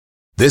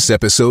This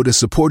episode is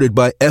supported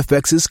by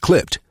FX's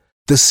Clipped,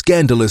 the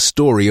scandalous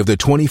story of the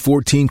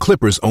 2014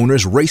 Clippers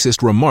owner's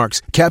racist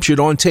remarks captured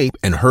on tape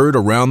and heard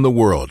around the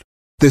world.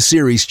 The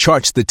series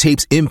charts the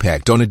tape's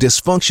impact on a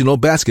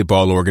dysfunctional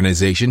basketball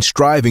organization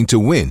striving to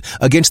win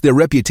against their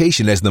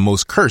reputation as the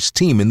most cursed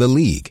team in the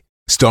league.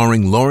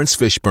 Starring Lawrence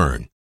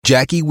Fishburne,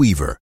 Jackie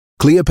Weaver,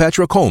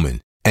 Cleopatra Coleman,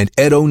 and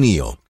Ed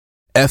O'Neill.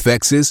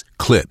 FX's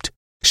Clipped,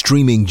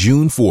 streaming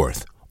June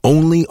 4th,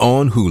 only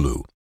on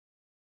Hulu.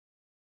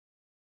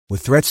 With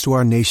threats to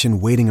our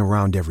nation waiting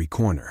around every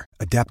corner,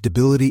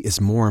 adaptability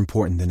is more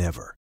important than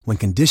ever. When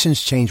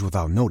conditions change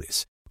without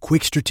notice,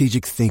 quick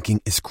strategic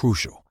thinking is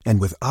crucial.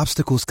 And with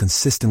obstacles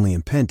consistently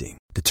impending,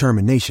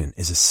 determination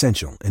is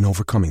essential in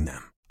overcoming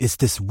them. It's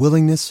this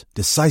willingness,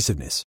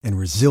 decisiveness, and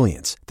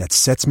resilience that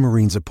sets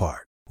Marines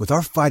apart. With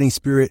our fighting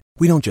spirit,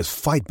 we don't just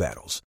fight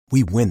battles,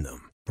 we win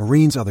them.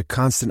 Marines are the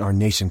constant our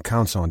nation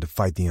counts on to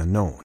fight the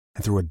unknown.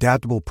 And through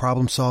adaptable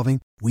problem solving,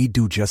 we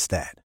do just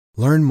that.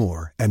 Learn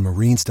more at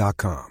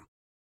marines.com.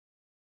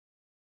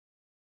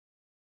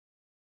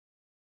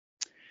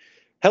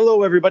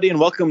 Hello, everybody, and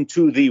welcome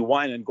to the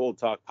Wine and Gold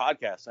Talk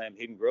podcast. I am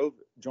Hayden Grove,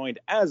 joined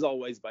as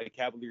always by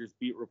Cavaliers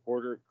beat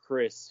reporter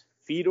Chris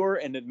Fedor.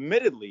 And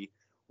admittedly,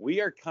 we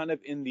are kind of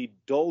in the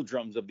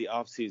doldrums of the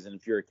offseason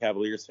if you're a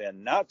Cavaliers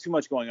fan. Not too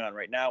much going on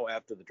right now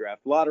after the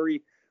draft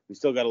lottery. We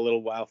still got a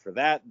little while for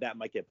that. That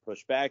might get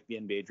pushed back. The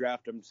NBA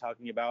draft I'm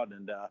talking about.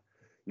 And,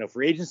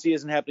 free agency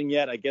isn't happening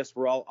yet. I guess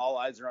we're all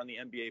eyes are on the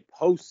NBA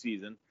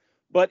postseason.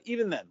 But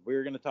even then,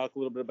 we're going to talk a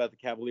little bit about the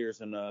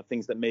Cavaliers and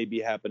things that may be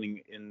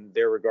happening in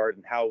their regard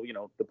and how,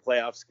 the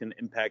playoffs can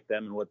impact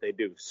them and what they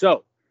do.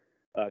 So,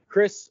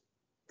 Chris,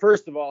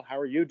 first of all, how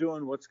are you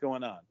doing? What's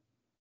going on?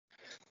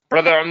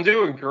 Brother, I'm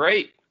doing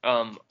great.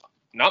 Not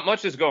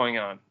much is going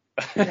on.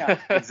 Yeah,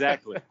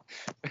 exactly.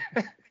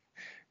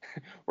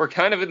 We're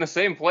kind of in the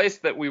same place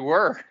that we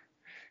were.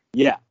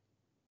 Yeah.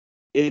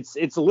 It's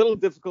a little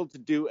difficult to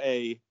do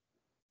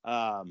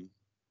an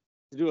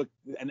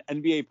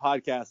NBA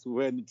podcast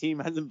when the team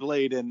hasn't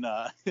played in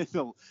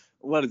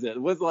what is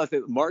it? What's the last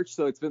day? March.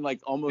 So it's been like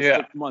almost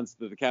 6 months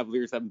that the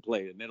Cavaliers haven't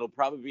played, and it'll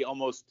probably be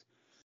almost,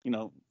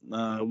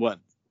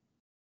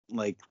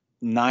 like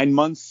 9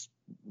 months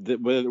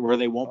where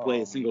they won't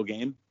play a single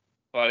game.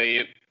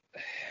 Buddy,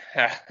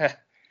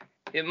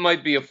 it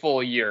might be a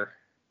full year.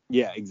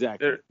 Yeah,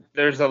 exactly.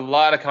 There's a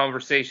lot of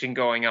conversation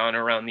going on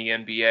around the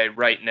NBA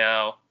right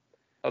now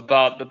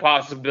about the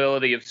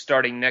possibility of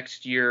starting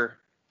next year.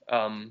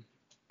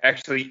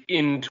 Actually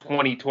in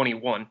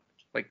 2021,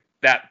 like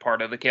that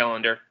part of the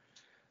calendar.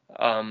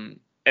 And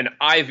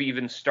I've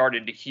even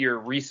started to hear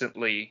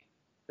recently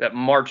that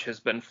March has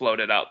been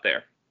floated out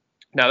there.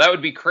 Now, that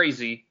would be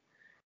crazy,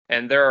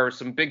 and there are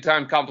some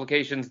big-time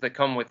complications that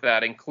come with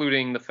that,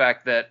 including the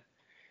fact that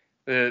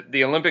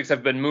the Olympics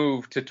have been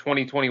moved to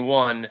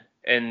 2021,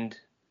 and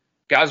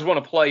guys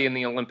want to play in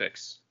the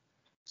Olympics.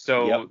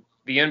 So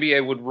The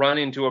NBA would run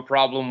into a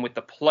problem with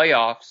the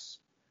playoffs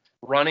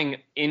running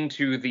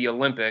into the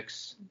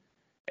Olympics.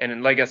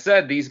 And like I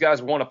said, these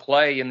guys want to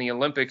play in the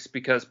Olympics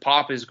because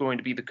Pop is going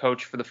to be the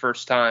coach for the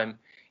first time.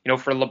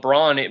 For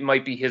LeBron, it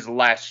might be his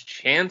last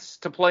chance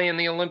to play in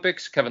the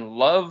Olympics. Kevin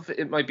Love,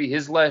 it might be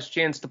his last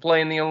chance to play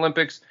in the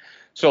Olympics.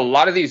 So a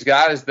lot of these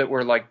guys that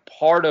were like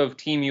part of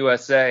Team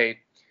USA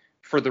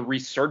for the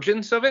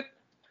resurgence of it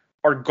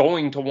are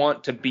going to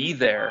want to be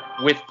there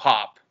with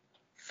Pop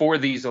for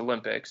these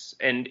Olympics.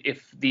 And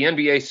if the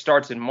NBA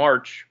starts in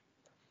March,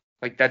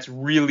 like that's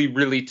really,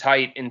 really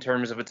tight in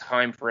terms of a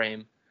time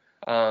frame.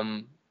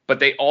 But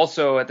they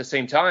also, at the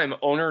same time,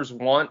 owners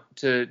want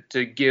to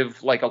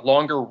give like a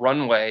longer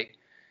runway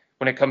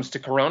when it comes to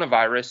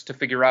coronavirus to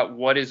figure out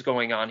what is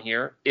going on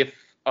here, if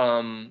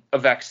a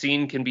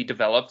vaccine can be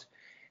developed,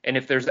 and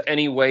if there's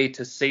any way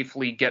to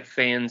safely get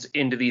fans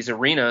into these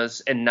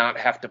arenas and not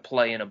have to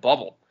play in a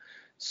bubble.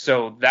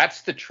 So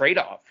that's the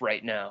trade-off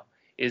right now,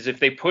 is if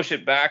they push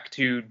it back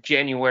to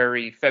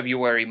January,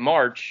 February,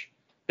 March,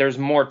 there's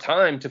more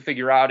time to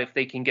figure out if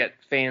they can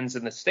get fans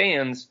in the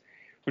stands,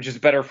 which is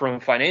better from a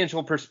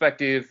financial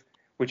perspective,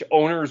 which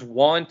owners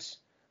want.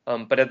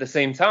 But at the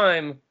same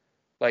time,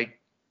 like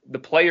the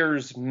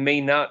players may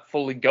not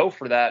fully go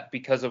for that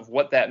because of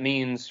what that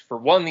means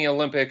for the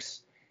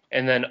Olympics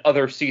and then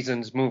other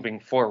seasons moving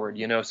forward,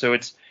 So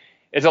it's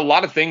a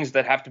lot of things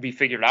that have to be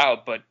figured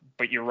out. But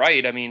you're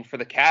right. I mean, for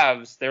the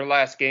Cavs, their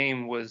last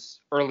game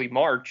was early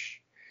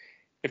March.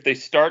 If they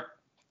start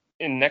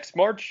in next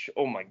March,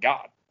 oh my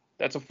God.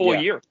 That's a full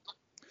year.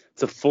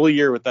 It's a full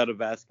year without a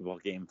basketball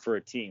game for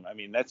a team. I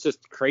mean, that's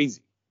just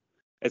crazy.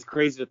 It's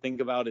crazy to think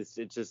about. It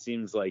just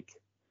seems like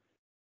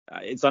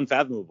it's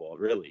unfathomable,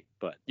 really.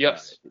 But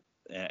yes,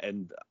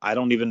 and I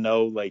don't even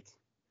know like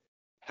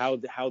how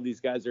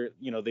these guys are.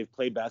 They've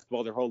played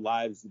basketball their whole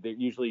lives. They're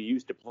usually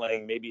used to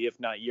playing, maybe if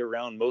not year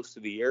round, most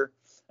of the year,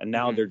 and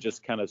now they're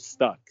just kind of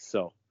stuck.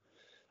 So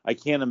I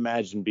can't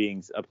imagine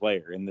being a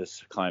player in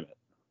this climate.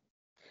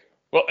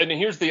 Well, and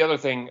here's the other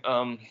thing.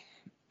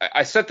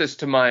 I sent this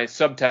to my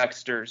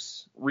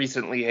subtexters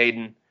recently,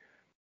 Hayden.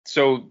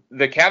 So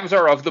the Cavs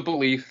are of the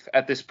belief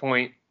at this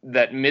point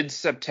that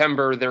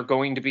mid-September they're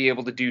going to be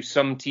able to do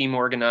some team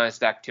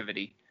organized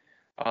activity.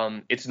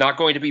 It's not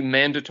going to be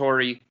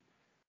mandatory.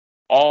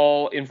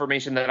 All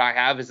information that I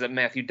have is that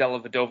Matthew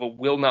Dellavedova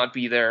will not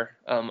be there.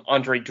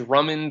 Andre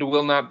Drummond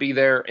will not be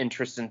there, and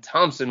Tristan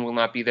Thompson will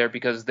not be there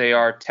because they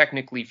are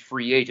technically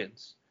free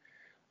agents.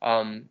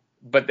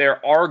 But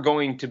there are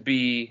going to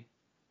be,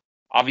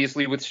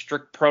 obviously with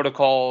strict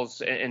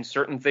protocols and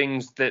certain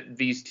things that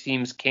these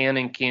teams can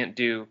and can't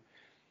do,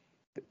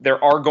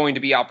 there are going to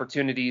be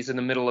opportunities in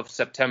the middle of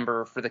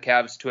September for the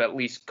Cavs to at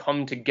least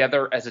come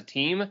together as a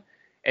team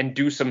and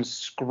do some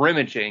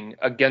scrimmaging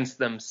against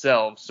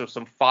themselves. So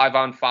some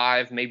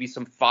 5-on-5, maybe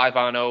some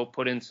 5-on-0,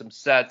 put in some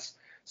sets,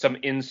 some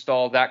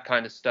install, that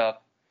kind of stuff,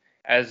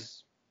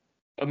 as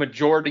a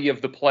majority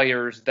of the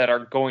players that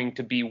are going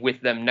to be with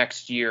them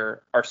next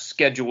year are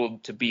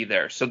scheduled to be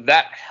there. So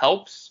that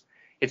helps.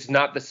 It's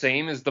not the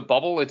same as the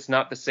bubble. It's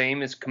not the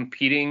same as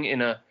competing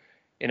in a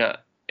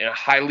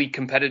highly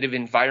competitive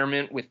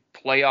environment with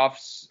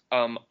playoffs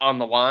on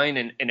the line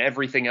and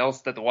everything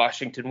else that the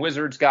Washington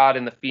Wizards got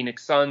and the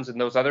Phoenix Suns and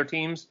those other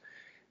teams.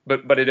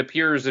 But it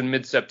appears in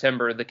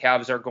mid-September the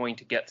Cavs are going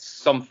to get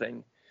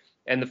something.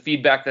 And the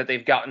feedback that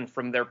they've gotten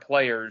from their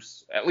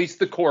players, at least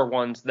the core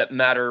ones that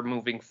matter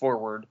moving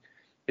forward,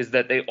 is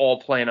that they all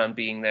plan on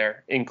being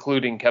there,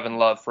 including Kevin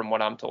Love, from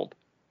what I'm told.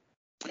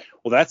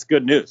 Well, that's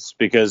good news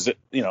because,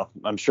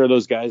 I'm sure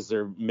those guys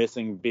are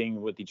missing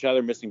being with each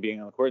other, missing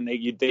being on the court. And they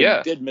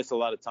did miss a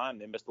lot of time.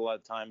 They missed a lot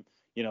of time,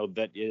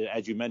 that,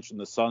 as you mentioned,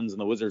 the Suns and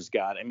the Wizards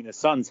got. I mean, the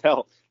Suns,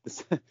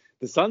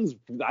 the Suns,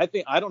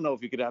 I don't know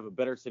if you could have a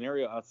better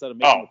scenario outside of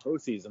making the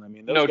postseason. I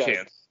mean, no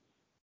chance.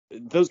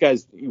 Those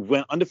guys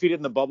went undefeated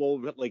in the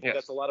bubble. Yes.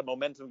 That's a lot of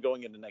momentum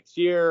going into next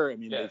year. I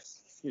mean,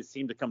 They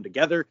seem to come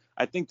together.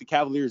 I think the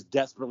Cavaliers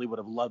desperately would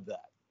have loved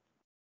that.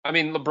 I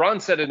mean,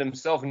 LeBron said it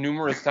himself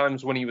numerous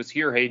times when he was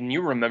here, Hayden.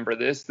 You remember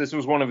this. This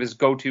was one of his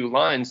go-to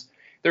lines.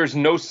 There's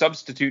no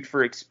substitute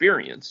for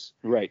experience.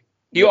 Right.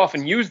 He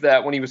often used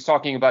that when he was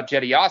talking about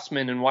Jetty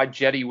Osman and why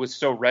Jetty was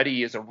so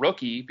ready as a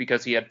rookie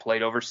because he had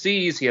played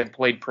overseas, he had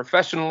played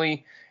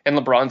professionally, and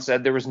LeBron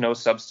said there was no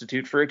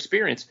substitute for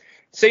experience.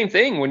 Same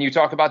thing when you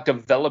talk about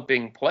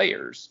developing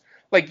players.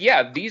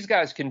 These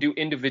guys can do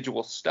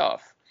individual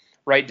stuff,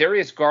 right?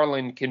 Darius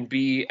Garland can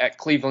be at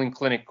Cleveland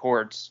Clinic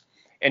courts,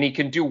 and he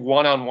can do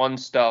one-on-one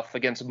stuff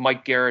against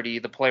Mike Garrity,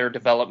 the player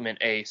development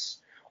ace,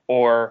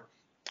 or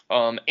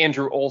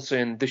Andrew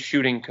Olson, the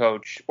shooting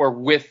coach, or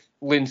with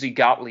Lindsey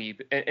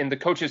Gottlieb. And the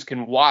coaches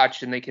can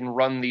watch and they can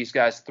run these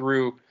guys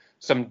through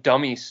some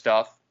dummy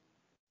stuff.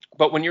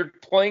 But when you're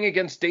playing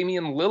against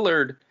Damian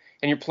Lillard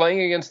and you're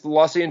playing against the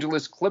Los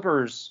Angeles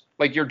Clippers,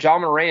 like you're Ja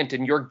Morant,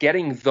 and you're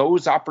getting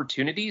those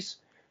opportunities,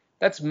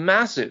 that's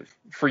massive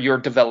for your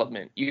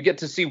development. You get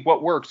to see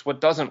what works, what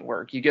doesn't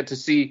work. You get to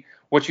see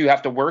what you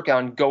have to work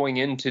on going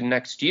into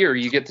next year.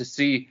 You get to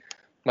see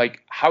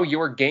how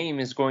your game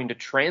is going to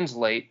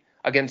translate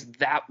against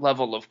that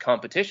level of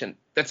competition.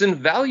 That's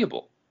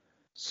invaluable.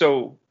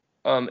 So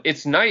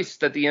it's nice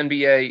that the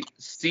NBA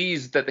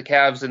sees that the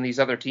Cavs and these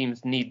other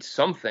teams need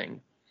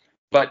something.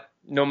 But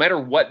no matter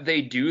what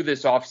they do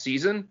this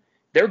offseason,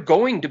 they're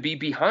going to be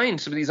behind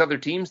some of these other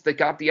teams that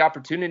got the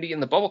opportunity in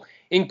the bubble,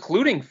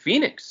 including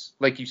Phoenix,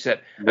 like you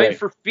said. Right. I mean,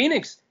 for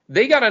Phoenix,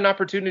 they got an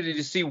opportunity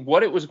to see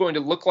what it was going to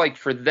look like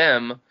for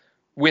them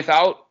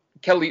without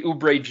Kelly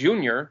Oubre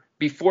Jr.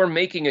 before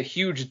making a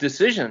huge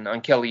decision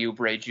on Kelly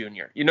Oubre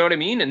Jr. You know what I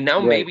mean? And now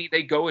maybe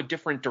they go a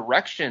different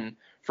direction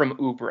from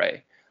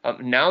Oubre.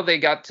 Now they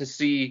got to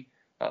see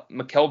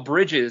Mikal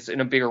Bridges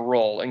in a bigger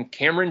role and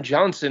Cameron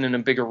Johnson in a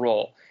bigger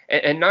role.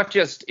 And not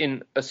just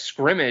in a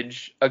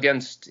scrimmage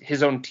against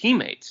his own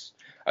teammates,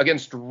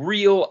 against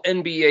real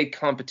NBA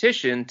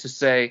competition to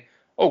say,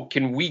 oh,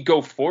 can we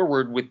go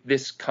forward with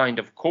this kind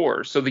of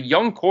core? So the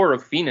young core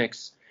of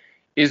Phoenix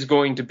is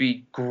going to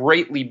be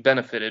greatly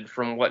benefited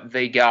from what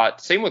they got.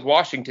 Same with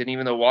Washington,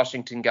 even though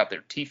Washington got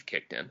their teeth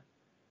kicked in.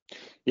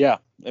 Yeah,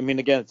 I mean,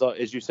 again, it's all,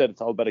 as you said,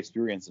 it's all about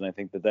experience, and I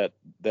think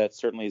that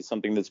certainly is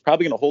something that's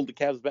probably going to hold the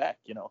Cavs back.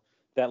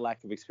 That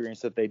lack of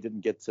experience that they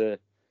didn't get to,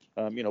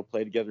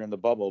 play together in the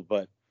bubble.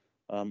 But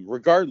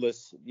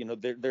regardless,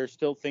 there's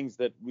still things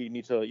that we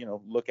need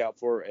to, look out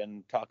for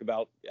and talk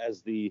about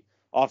as the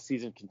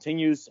offseason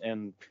continues,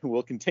 and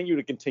will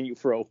continue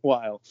for a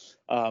while.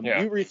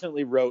 You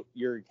recently wrote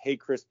your Hey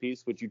Chris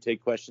piece, which you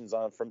take questions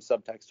on from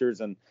subtexters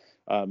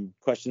and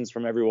questions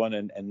from everyone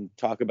and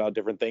talk about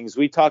different things.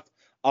 We talked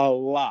a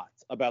lot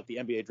about the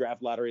NBA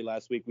draft lottery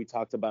last week. We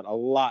talked about a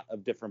lot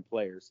of different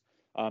players.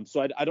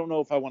 So I don't know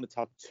if I want to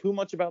talk too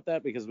much about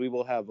that because we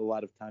will have a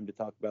lot of time to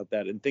talk about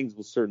that and things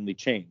will certainly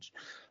change.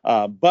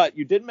 But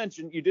you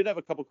did have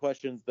a couple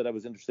questions that I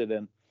was interested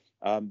in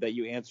that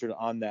you answered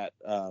on that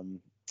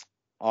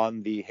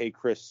on the Hey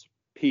Chris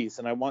piece.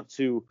 And I want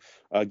to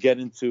get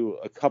into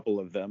a couple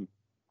of them.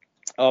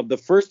 The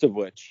first of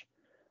which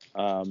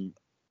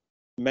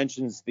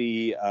mentions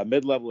the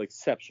mid-level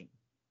exception.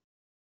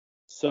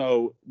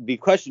 So the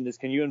question is,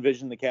 can you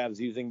envision the Cavs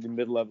using the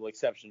mid-level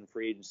exception in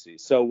free agency?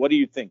 So what do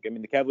you think? I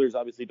mean, the Cavaliers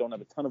obviously don't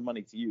have a ton of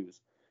money to use.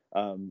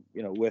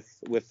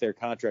 with their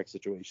contract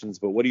situations.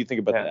 But what do you think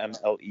about the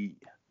MLE?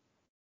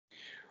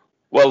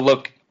 Well,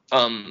 look,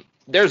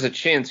 there's a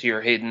chance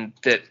here, Hayden,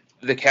 that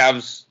the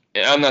Cavs,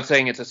 I'm not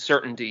saying it's a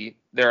certainty.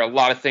 There are a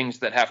lot of things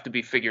that have to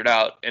be figured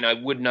out, and I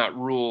would not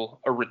rule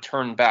a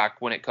return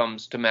back when it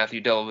comes to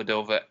Matthew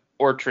Dellavedova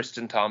or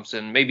Tristan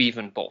Thompson, maybe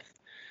even both.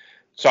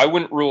 So I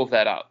wouldn't rule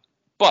that out.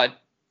 But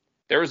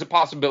there is a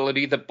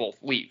possibility that both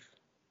leave.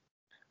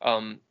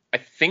 I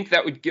think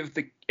that would give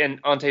and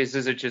Ante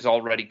Zizic is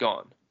already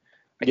gone.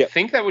 I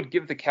think that would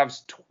give the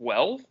Cavs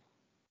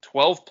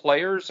 12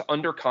 players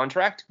under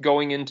contract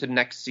going into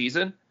next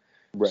season.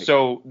 Right.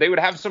 So they would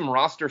have some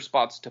roster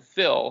spots to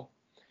fill.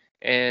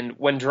 And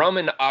when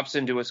Drummond opts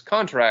into his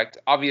contract,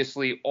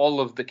 obviously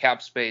all of the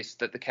cap space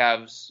that the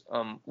Cavs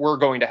were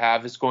going to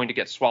have is going to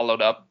get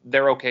swallowed up.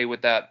 They're okay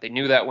with that. They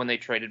knew that when they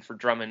traded for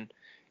Drummond,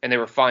 and they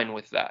were fine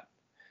with that.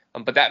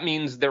 But that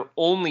means their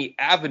only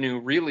avenue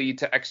really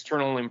to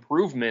external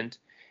improvement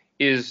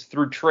is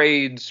through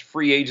trades,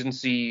 free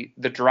agency,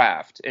 the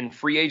draft. And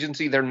free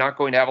agency, they're not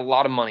going to have a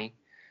lot of money.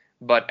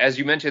 But as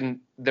you mentioned,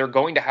 they're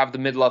going to have the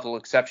mid-level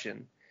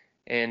exception.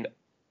 And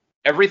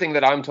everything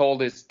that I'm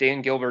told is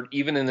Dan Gilbert,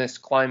 even in this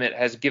climate,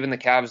 has given the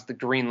Cavs the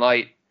green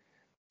light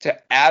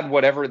to add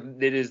whatever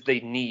it is they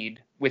need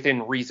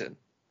within reason.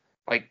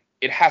 Like,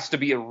 it has to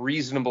be a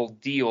reasonable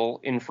deal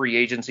in free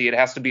agency. It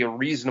has to be a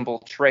reasonable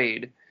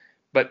trade.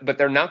 But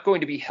they're not going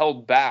to be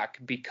held back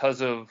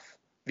because of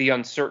the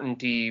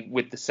uncertainty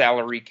with the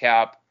salary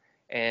cap.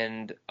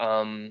 And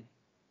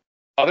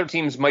other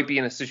teams might be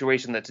in a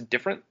situation that's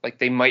different. Like,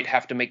 they might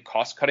have to make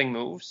cost-cutting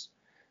moves.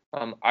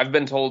 I've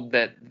been told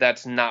that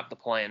that's not the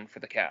plan for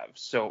the Cavs.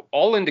 So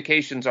all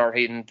indications are,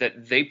 Hayden,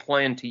 that they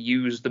plan to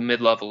use the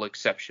mid-level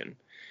exception.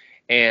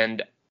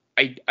 And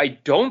I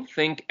don't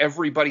think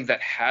everybody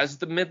that has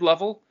the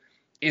mid-level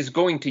is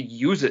going to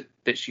use it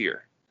this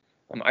year.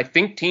 I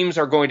think teams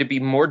are going to be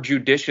more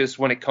judicious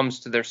when it comes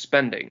to their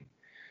spending.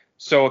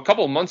 So a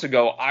couple of months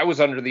ago, I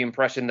was under the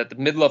impression that the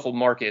mid-level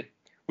market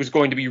was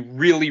going to be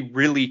really,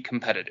 really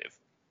competitive.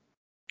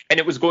 And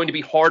it was going to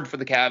be hard for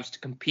the Cavs to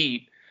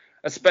compete,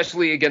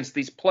 especially against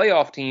these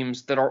playoff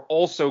teams that are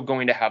also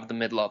going to have the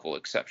mid-level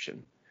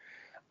exception.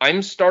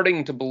 I'm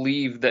starting to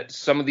believe that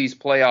some of these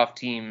playoff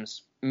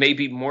teams may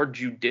be more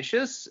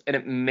judicious, and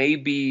it may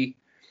be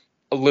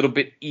a little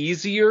bit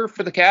easier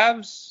for the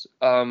Cavs,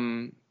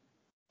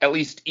 at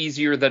least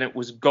easier than it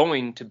was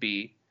going to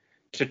be,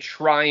 to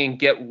try and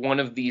get one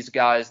of these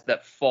guys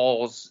that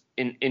falls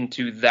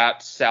into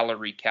that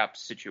salary cap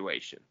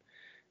situation.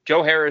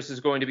 Joe Harris is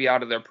going to be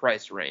out of their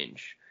price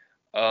range.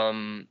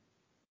 A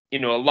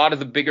lot of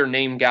the bigger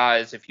name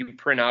guys, if you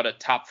print out a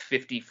top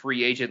 50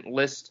 free agent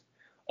list,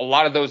 a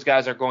lot of those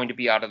guys are going to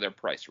be out of their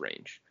price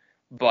range.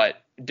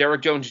 But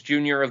Derek Jones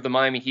Jr. of the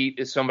Miami Heat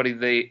is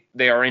somebody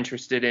they are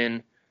interested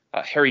in.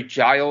 Harry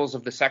Giles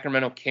of the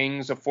Sacramento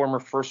Kings, a former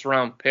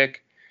first-round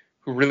pick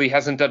who really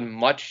hasn't done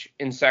much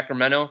in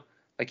Sacramento.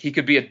 Like, he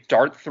could be a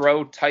dart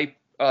throw type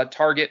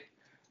target.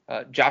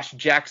 Josh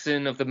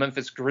Jackson of the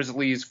Memphis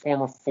Grizzlies,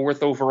 former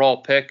 4th overall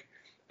pick.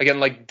 Again,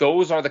 like,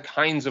 those are the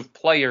kinds of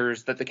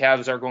players that the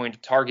Cavs are going to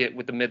target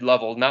with the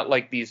mid-level, not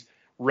like these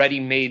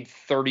ready-made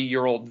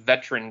 30-year-old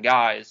veteran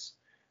guys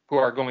who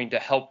are going to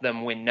help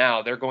them win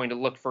now. They're going to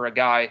look for a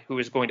guy who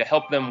is going to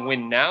help them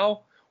win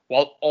now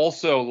while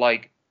also,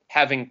 like,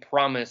 having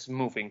promise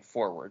moving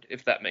forward,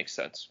 if that makes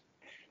sense.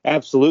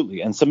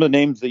 Absolutely. And some of the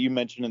names that you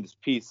mentioned in this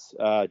piece,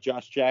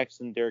 Josh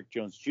Jackson, Derek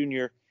Jones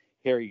Jr.,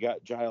 Harry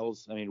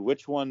Giles. I mean,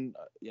 which one,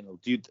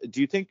 do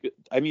you think,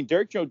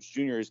 Derek Jones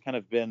Jr. has kind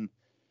of been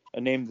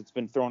a name that's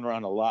been thrown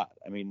around a lot.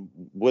 I mean,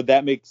 would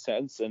that make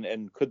sense?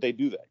 And could they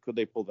do that? Could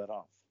they pull that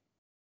off?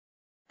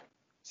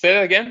 Say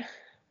that again?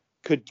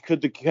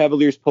 Could the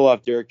Cavaliers pull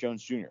off Derek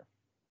Jones Jr.?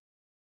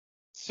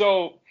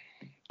 So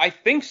I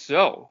think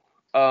so.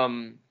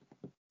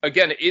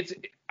 Again,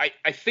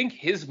 I think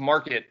his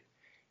market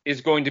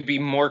is going to be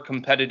more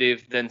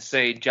competitive than,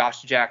 say,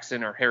 Josh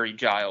Jackson or Harry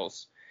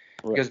Giles.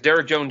 Right. Because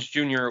Derek Jones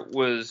Jr.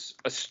 was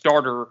a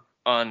starter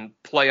on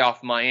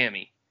playoff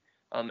Miami.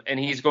 And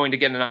he's going to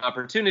get an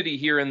opportunity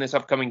here in this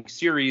upcoming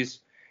series,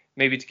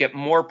 maybe to get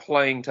more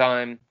playing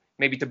time,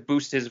 maybe to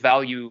boost his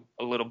value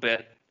a little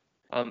bit.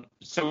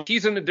 So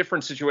he's in a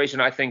different situation,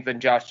 I think,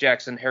 than Josh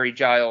Jackson, Harry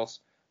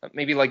Giles.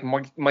 Maybe like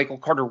Michael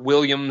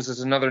Carter-Williams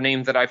is another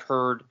name that I've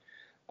heard.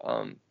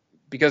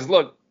 Because,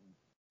 look,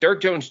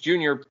 Derek Jones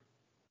Jr.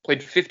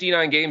 played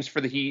 59 games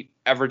for the Heat,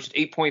 averaged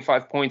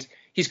 8.5 points.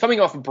 He's coming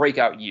off a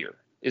breakout year,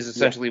 is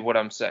essentially what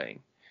I'm saying.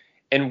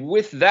 And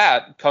with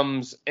that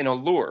comes an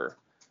allure.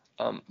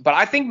 But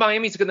I think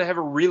Miami's going to have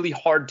a really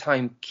hard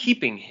time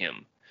keeping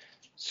him.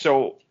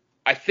 So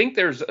I think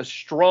there's a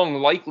strong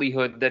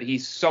likelihood that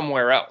he's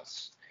somewhere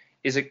else.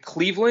 Is it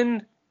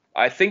Cleveland?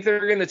 I think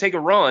they're going to take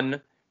a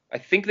run. I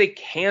think they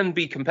can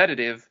be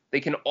competitive. They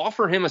can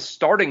offer him a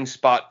starting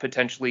spot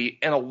potentially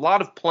and a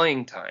lot of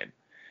playing time.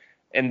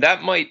 And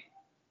that might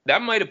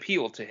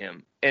appeal to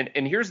him.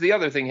 And here's the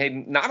other thing, hey,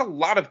 not a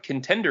lot of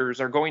contenders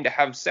are going to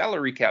have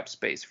salary cap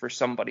space for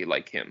somebody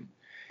like him.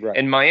 Right.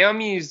 And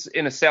Miami's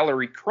in a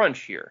salary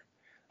crunch here.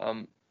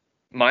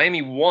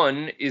 Miami,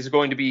 one, is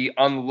going to be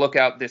on the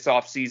lookout this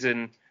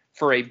offseason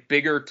for a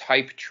bigger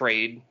type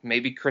trade.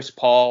 Maybe Chris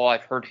Paul.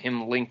 I've heard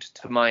him linked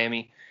to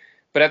Miami.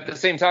 But at the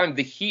same time,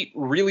 the Heat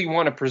really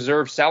want to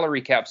preserve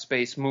salary cap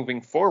space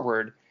moving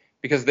forward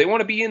because they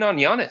want to be in on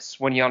Giannis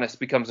when Giannis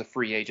becomes a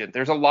free agent.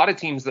 There's a lot of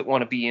teams that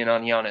want to be in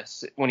on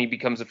Giannis when he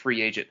becomes a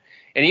free agent.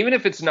 And even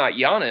if it's not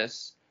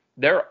Giannis,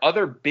 there are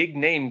other big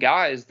name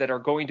guys that are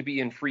going to be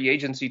in free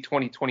agency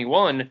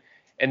 2021.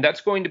 And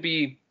that's going to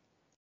be,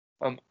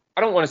 I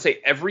don't want to say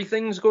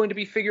everything's going to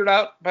be figured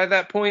out by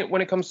that point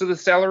when it comes to the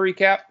salary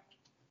cap,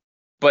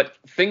 but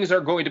things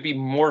are going to be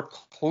more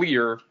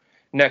clear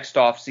next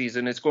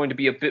offseason. It's going to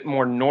be a bit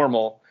more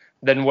normal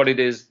than what it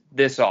is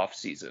this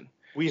offseason.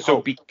 We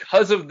hope. We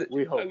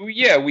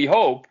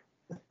hope.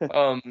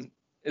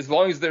 As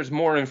long as there's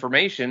more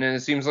information, and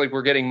it seems like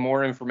we're getting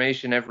more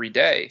information every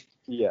day.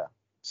 Yeah.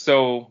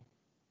 So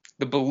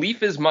the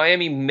belief is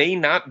Miami may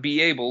not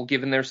be able,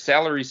 given their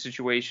salary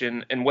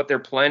situation and what they're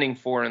planning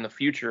for in the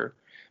future,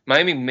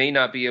 Miami may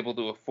not be able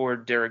to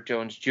afford Derrick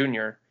Jones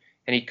Jr.,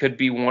 and he could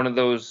be one of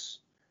those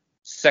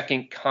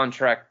second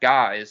contract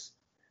guys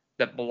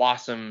that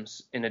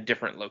blossoms in a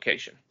different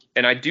location.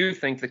 And I do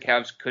think the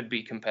Cavs could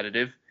be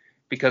competitive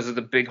because of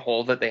the big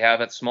hole that they have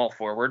at small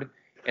forward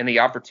and the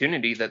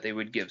opportunity that they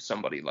would give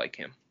somebody like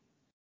him.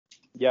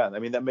 Yeah, I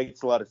mean, that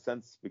makes a lot of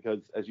sense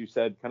because, as you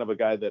said, kind of a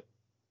guy that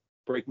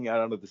breaking out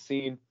onto the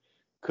scene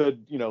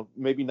could,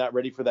 maybe not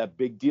ready for that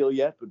big deal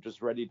yet, but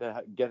just ready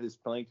to get his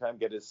playing time,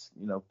 get his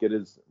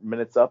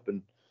minutes up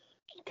and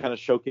kind of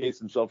showcase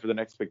himself for the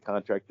next big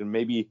contract. And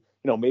maybe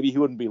he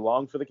wouldn't be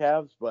long for the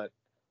Cavs, but,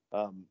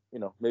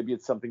 maybe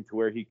it's something to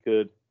where he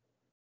could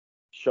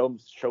show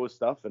his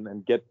stuff and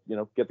then get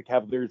the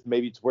Cavaliers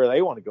maybe to where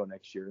they want to go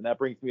next year. And that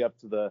brings me up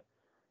to the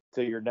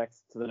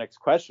next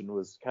question,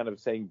 was kind of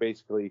saying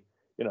basically,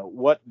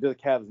 what do the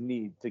Cavs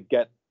need to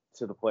get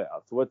to the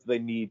playoffs? What do they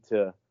need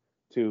to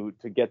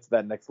get to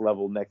that next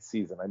level next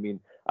season? I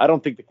mean, I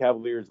don't think the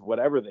Cavaliers,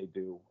 whatever they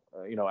do,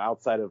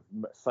 outside of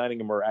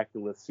signing a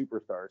miraculous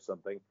superstar or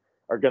something,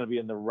 are going to be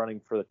in the running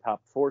for the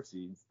top 4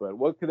 seeds. But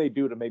what could they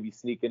do to maybe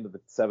sneak into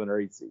the 7 or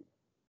 8 seed?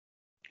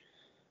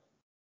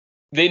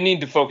 They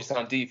need to focus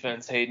on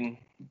defense, Hayden.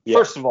 Yeah.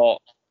 First of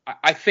all,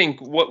 I think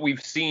what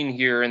we've seen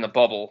here in the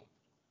bubble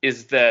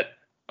is that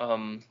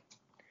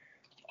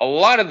a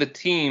lot of the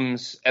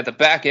teams at the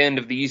back end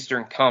of the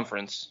Eastern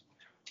Conference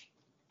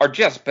are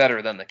just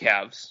better than the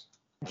Cavs.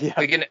 Yeah.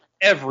 Like in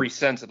every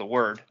sense of the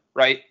word,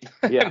 right?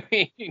 Yeah.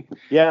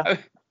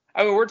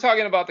 I mean, we're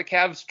talking about the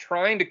Cavs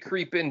trying to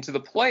creep into the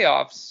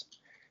playoffs.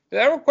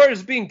 That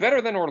requires being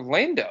better than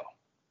Orlando.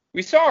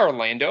 We saw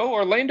Orlando.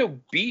 Orlando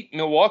beat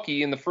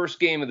Milwaukee in the first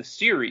game of the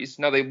series.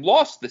 Now, they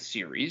lost the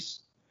series,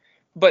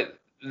 but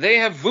they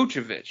have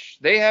Vucevic.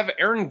 They have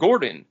Aaron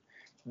Gordon.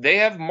 They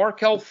have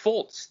Markelle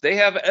Fultz. They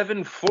have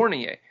Evan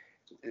Fournier.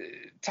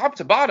 Top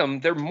to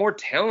bottom, they're more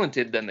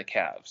talented than the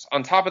Cavs.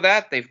 On top of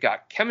that, they've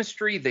got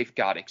chemistry. They've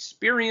got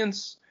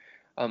experience.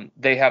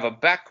 They have a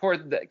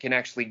backcourt that can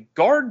actually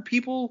guard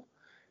people.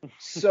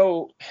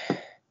 So,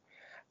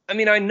 I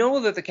mean, I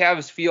know that the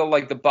Cavs feel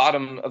like the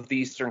bottom of the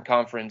Eastern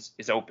Conference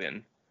is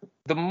open.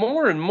 The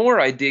more and more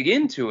I dig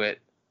into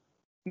it,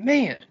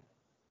 man,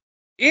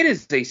 it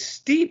is a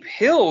steep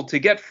hill to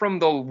get from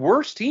the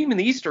worst team in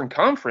the Eastern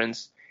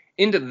Conference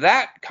into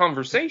that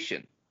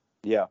conversation.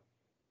 Yeah.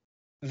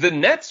 The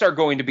Nets are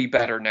going to be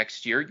better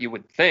next year, you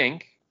would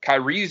think.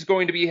 Kyrie's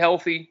going to be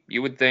healthy,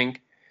 you would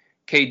think.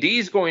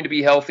 KD's going to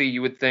be healthy,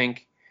 you would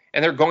think.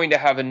 And they're going to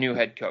have a new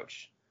head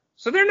coach.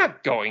 So they're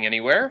not going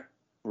anywhere.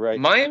 Right.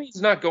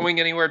 Miami's not going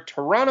anywhere.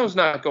 Toronto's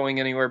not going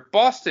anywhere.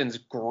 Boston's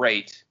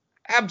great.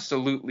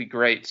 Absolutely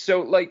great.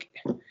 So, I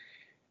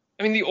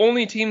mean, the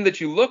only team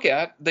that you look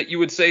at that you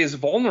would say is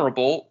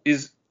vulnerable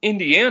is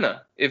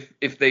Indiana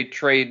if they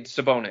trade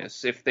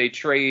Sabonis, if they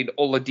trade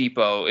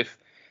Oladipo, if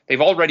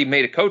they've already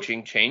made a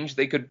coaching change,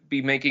 they could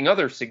be making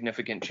other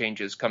significant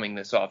changes coming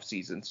this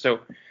offseason. So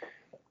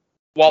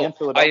while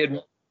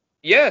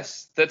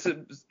yes, that's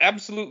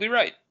absolutely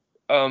right.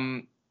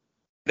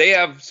 They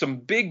have some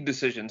big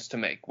decisions to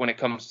make when it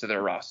comes to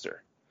their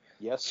roster.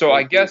 Yes. So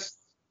I guess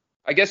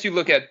you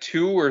look at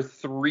 2 or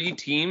 3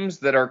 teams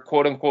that are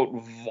quote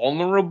unquote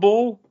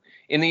vulnerable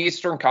in the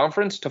Eastern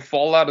Conference to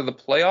fall out of the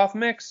playoff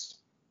mix.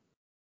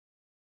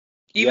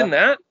 Even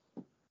that?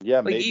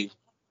 Yeah, maybe.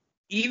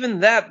 Even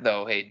that,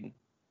 though, Hayden.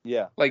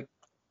 Yeah.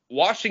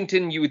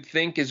 Washington, you would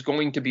think, is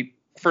going to be,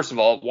 first of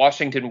all,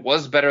 Washington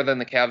was better than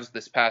the Cavs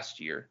this past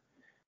year.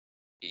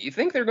 You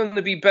think they're going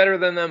to be better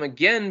than them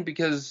again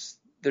because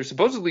they're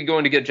supposedly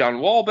going to get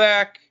John Wall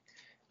back.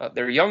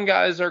 Their young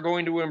guys are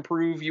going to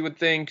improve, you would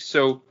think.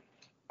 So,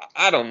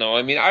 I don't know.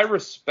 I mean, I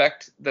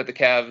respect that the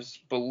Cavs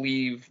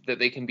believe that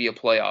they can be a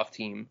playoff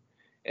team.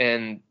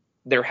 And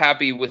they're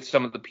happy with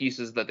some of the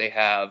pieces that they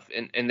have,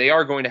 and they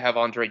are going to have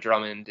Andre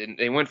Drummond, and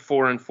they went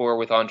 4-4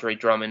 with Andre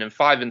Drummond and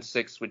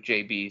 5-6 with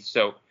JB.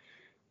 So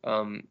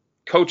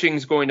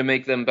coaching's going to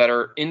make them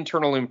better.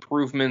 Internal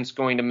improvements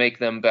going to make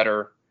them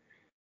better.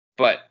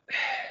 But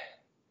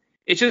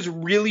it's just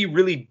really,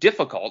 really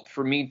difficult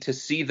for me to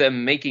see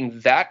them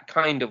making that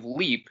kind of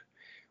leap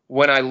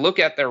when I look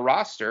at their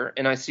roster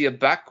and I see a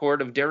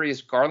backcourt of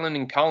Darius Garland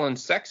and Colin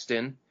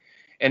Sexton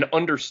and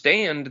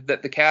understand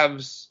that the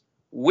Cavs,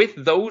 with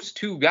those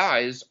two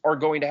guys, are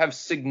going to have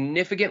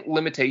significant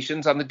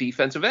limitations on the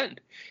defensive end.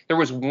 There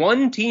was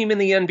one team in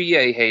the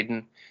NBA,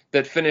 Hayden,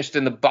 that finished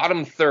in the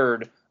bottom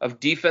third of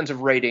defensive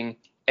rating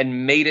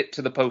and made it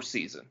to the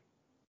postseason.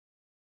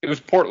 It was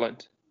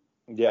Portland.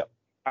 Yeah.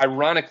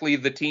 Ironically,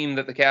 the team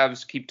that the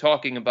Cavs keep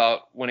talking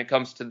about when it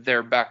comes to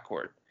their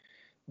backcourt.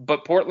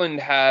 But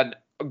Portland had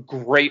a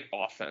great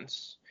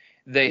offense.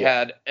 They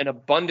had an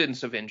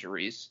abundance of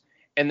injuries,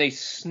 and they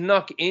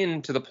snuck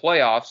into the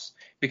playoffs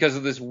because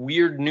of this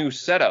weird new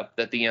setup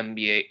that the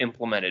NBA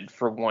implemented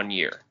for 1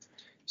 year.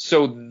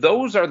 So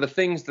those are the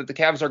things that the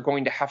Cavs are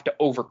going to have to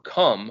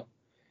overcome.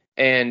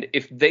 And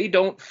if they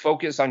don't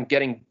focus on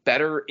getting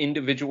better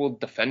individual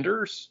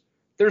defenders,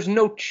 there's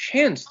no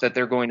chance that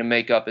they're going to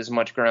make up as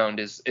much ground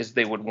as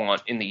they would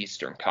want in the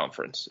Eastern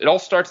Conference. It all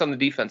starts on the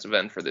defensive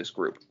end for this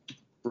group.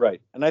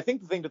 Right. And I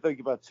think the thing to think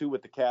about, too,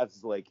 with the Cavs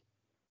is, like,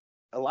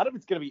 a lot of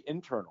it's going to be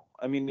internal.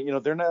 I mean, you know,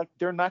 they're not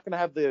going to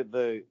have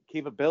the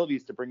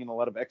capabilities to bring in a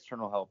lot of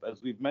external help,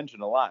 as we've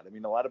mentioned a lot. I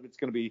mean, a lot of it's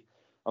going to be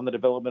on the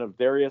development of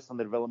Darius, on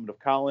the development of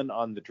Colin,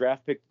 on the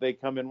draft pick they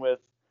come in with.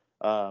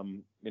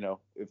 You know,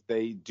 if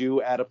they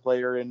do add a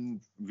player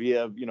in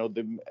via, you know,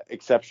 the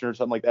exception or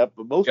something like that.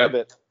 But most of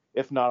it,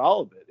 if not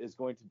all of it, is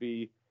going to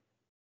be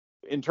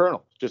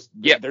internal. Just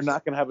they're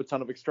not going to have a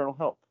ton of external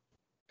help.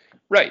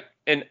 Right.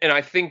 And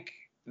I think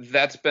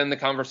that's been the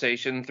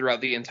conversation throughout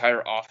the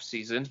entire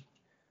offseason.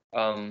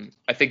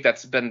 I think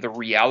that's been the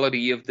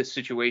reality of the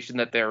situation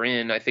that they're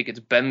in. I think it's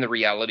been the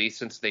reality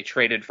since they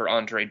traded for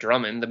Andre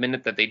Drummond. The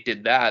minute that they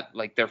did that,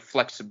 like, their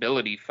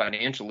flexibility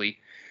financially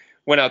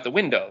went out the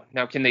window.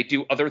 Now, can they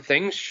do other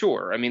things?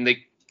 Sure. I mean,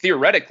 they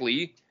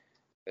theoretically,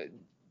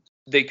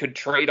 they could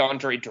trade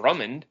Andre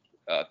Drummond.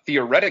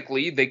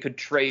 Theoretically, they could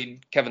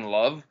trade Kevin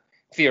Love.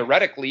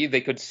 Theoretically,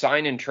 they could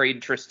sign and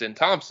trade Tristan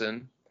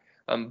Thompson.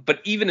 But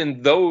even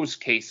in those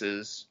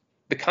cases,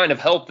 the kind of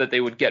help that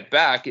they would get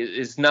back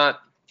is not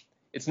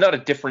a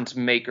difference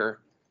maker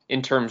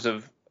in terms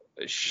of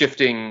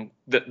shifting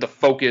the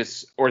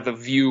focus or the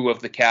view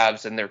of the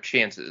Cavs and their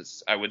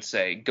chances, I would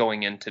say,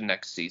 going into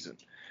next season.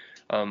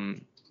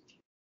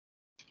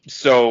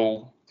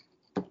 So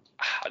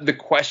the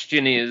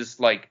question is,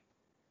 like,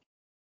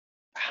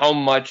 how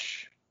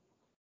much?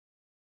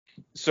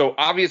 So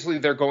obviously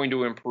they're going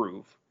to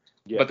improve,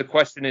 but the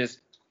question is,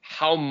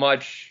 how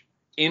much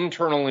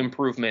internal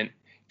improvement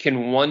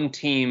can one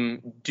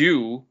team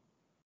do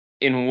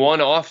in one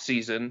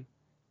offseason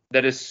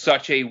that is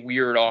such a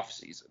weird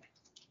offseason?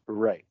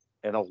 Right.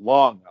 And a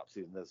long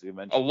offseason, as you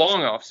mentioned. A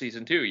long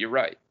offseason, too. You're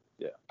right.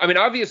 Yeah. I mean,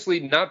 obviously,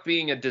 not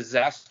being a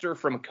disaster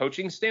from a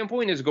coaching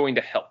standpoint is going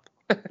to help.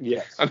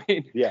 Yes. I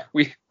mean,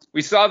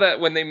 we saw that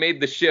when they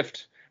made the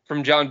shift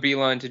from John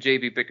Beilein to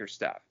J.B.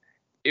 Bickerstaff.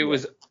 It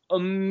was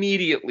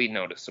immediately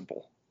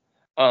noticeable.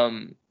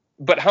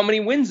 But how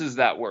many wins is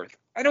that worth?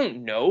 I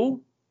don't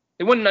know.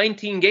 They won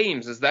 19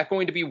 games. Is that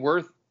going to be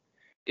worth?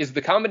 Is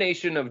the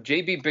combination of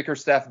J.B.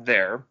 Bickerstaff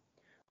there,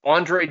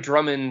 Andre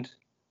Drummond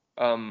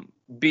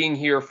being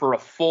here for a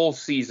full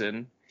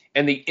season,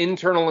 and the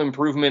internal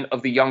improvement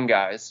of the young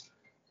guys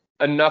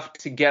enough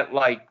to get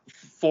like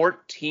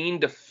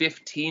 14 to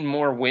 15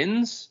 more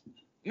wins?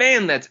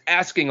 Man, that's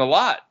asking a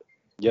lot.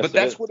 Yes, but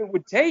that's what it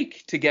would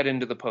take to get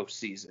into the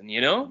postseason,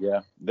 you know?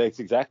 Yeah, that's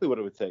exactly what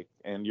it would take.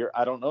 And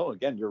I don't know.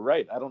 Again, you're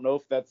right. I don't know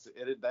if that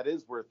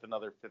is worth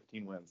another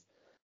 15 wins.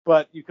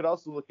 But you could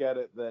also look at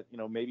it that, you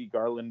know, maybe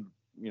Garland,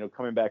 you know,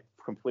 coming back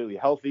completely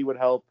healthy would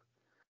help.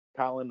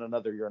 Colin,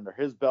 another year under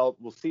his belt.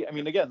 We'll see. I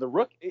mean, again,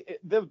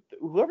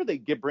 whoever they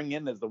bring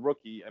in as the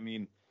rookie, I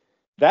mean,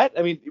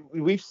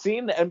 we've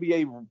seen the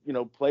NBA, you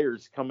know,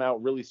 players come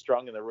out really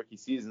strong in their rookie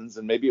seasons,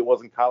 and maybe it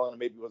wasn't Colin and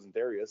maybe it wasn't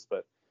Darius,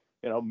 but,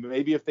 you know,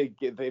 maybe if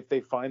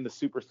they find the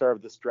superstar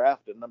of this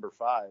draft at number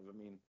 5, I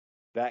mean,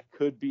 that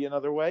could be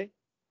another way,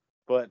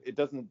 but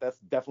that's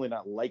definitely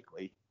not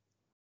likely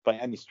by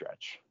any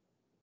stretch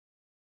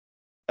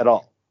at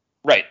all.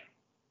 Right.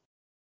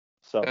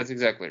 So that's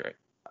exactly right.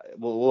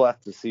 We'll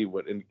have to see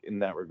what in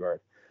that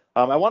regard.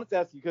 I wanted to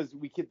ask you, because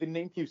the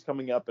name keeps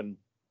coming up, and,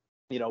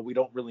 you know, we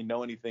don't really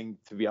know anything,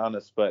 to be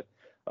honest, but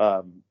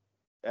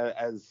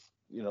as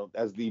you know,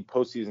 as the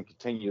postseason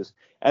continues,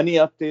 any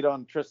update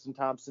on Tristan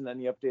Thompson?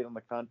 Any update on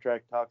the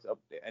contract talks?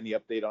 Any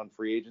update on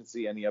free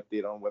agency? Any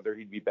update on whether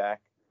he'd be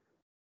back?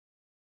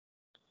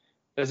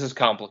 This is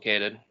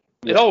complicated.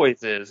 Yeah. It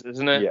always is,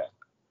 isn't it? Yeah.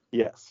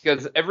 Yes.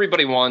 Because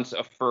everybody wants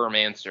a firm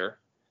answer.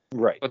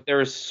 Right. But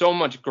there is so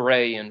much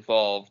gray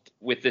involved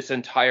with this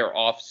entire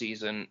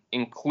offseason,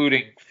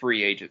 including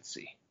free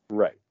agency.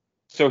 Right.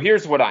 So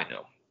here's what I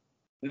know.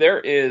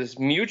 There is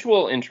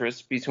mutual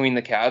interest between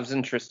the Cavs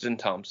and Tristan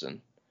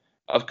Thompson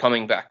of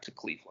coming back to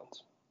Cleveland.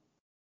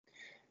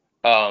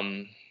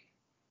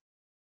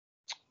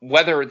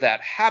 Whether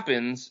that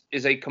happens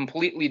is a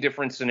completely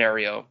different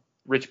scenario.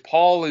 Rich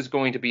Paul is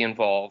going to be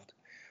involved.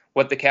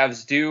 What the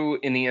Cavs do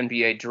in the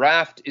NBA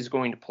draft is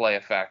going to play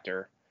a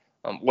factor.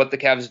 What the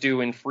Cavs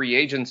do in free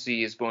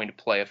agency is going to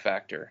play a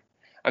factor.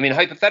 I mean,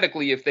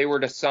 hypothetically, if they were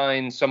to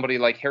sign somebody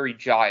like Harry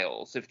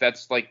Giles, if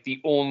that's like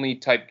the only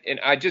type, and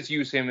I just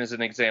use him as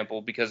an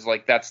example because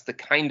like that's the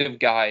kind of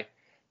guy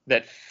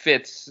that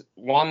fits,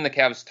 one, the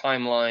Cavs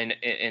timeline,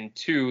 and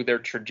two, their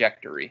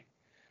trajectory.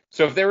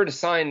 So if they were to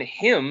sign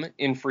him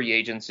in free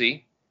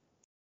agency,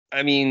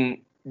 I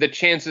mean, the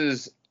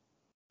chances,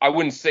 I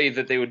wouldn't say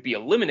that they would be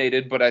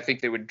eliminated, but I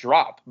think they would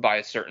drop by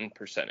a certain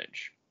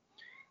percentage.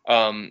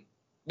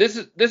 This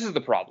is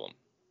the problem.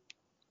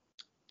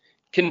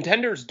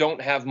 Contenders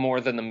don't have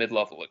more than the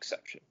mid-level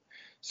exception.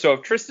 So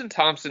if Tristan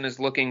Thompson is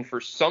looking for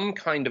some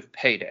kind of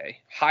payday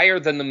higher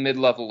than the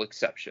mid-level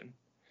exception,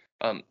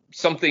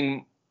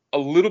 something a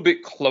little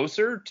bit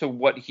closer to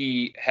what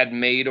he had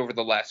made over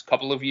the last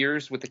couple of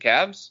years with the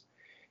Cavs,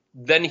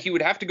 then he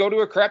would have to go to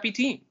a crappy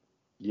team.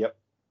 Yep.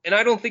 And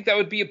I don't think that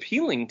would be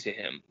appealing to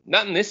him.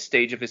 Not in this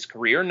stage of his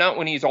career, not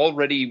when he's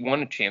already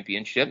won a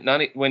championship,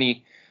 not when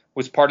he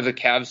was part of the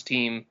Cavs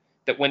team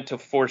that went to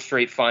 4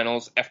 straight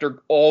finals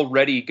after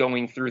already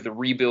going through the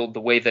rebuild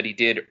the way that he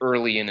did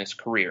early in his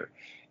career.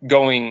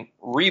 Going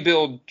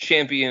rebuild,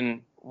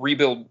 champion,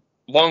 rebuild,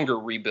 longer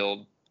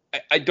rebuild.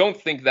 I don't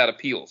think that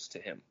appeals to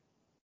him.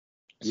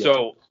 Yeah.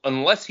 So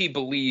unless he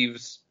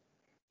believes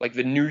like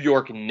the New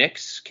York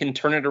Knicks can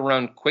turn it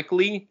around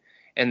quickly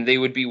and they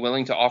would be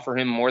willing to offer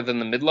him more than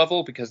the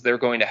mid-level because they're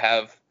going to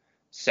have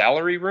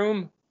salary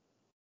room.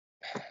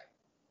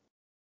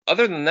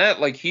 Other than that,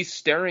 like he's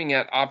staring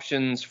at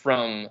options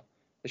from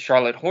the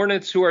Charlotte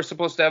Hornets, who are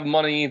supposed to have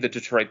money, the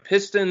Detroit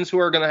Pistons, who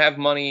are going to have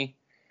money.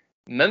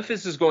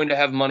 Memphis is going to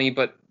have money,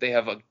 but they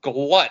have a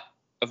glut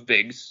of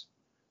bigs.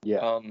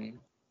 Yeah.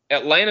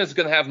 Atlanta's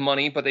going to have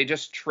money, but they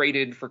just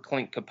traded for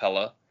Clint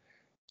Capella.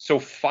 So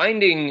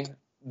finding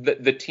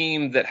the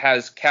team that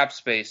has cap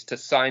space to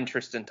sign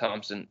Tristan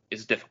Thompson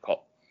is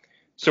difficult.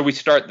 So we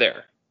start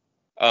there.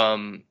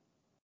 The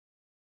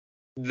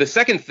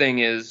second thing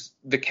is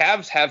the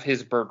Cavs have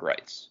his bird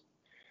rights.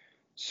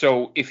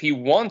 So if he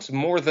wants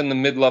more than the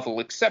mid-level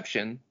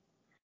exception,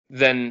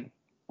 then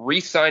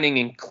re-signing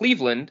in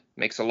Cleveland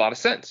makes a lot of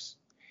sense.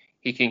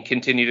 He can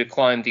continue to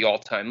climb the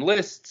all-time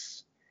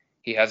lists.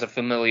 He has a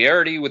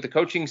familiarity with the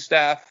coaching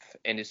staff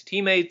and his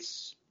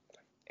teammates,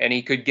 and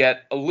he could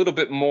get a little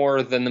bit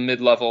more than the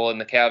mid-level, and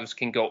the Cavs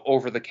can go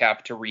over the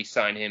cap to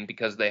re-sign him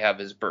because they have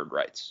his bird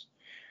rights.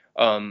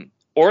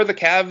 Or the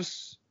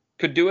Cavs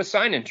could do a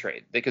sign-and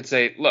trade. They could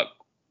say, look,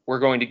 we're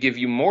going to give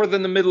you more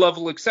than the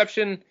mid-level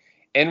exception,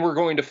 and we're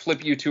going to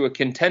flip you to a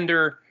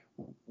contender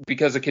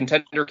because a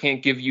contender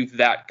can't give you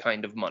that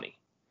kind of money.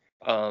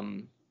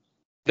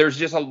 There's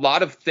just a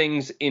lot of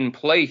things in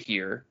play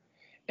here,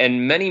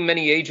 and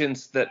many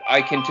agents that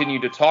I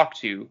continue to talk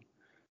to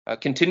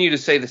continue to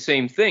say the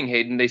same thing,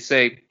 Hayden. They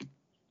say,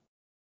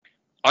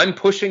 I'm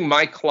pushing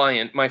my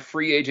client, my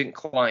free agent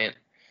client,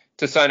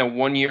 to sign a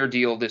 1-year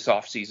deal this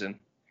offseason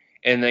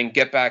and then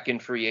get back in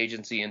free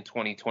agency in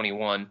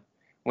 2021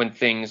 when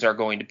things are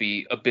going to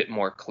be a bit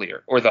more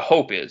clear, or the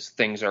hope is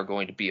things are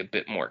going to be a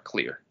bit more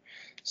clear.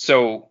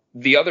 So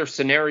the other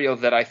scenario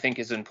that I think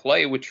is in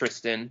play with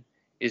Tristan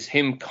is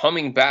him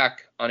coming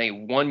back on a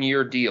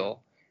 1-year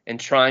deal and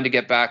trying to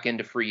get back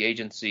into free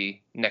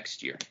agency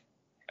next year.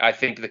 I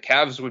think the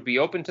Cavs would be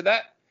open to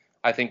that.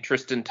 I think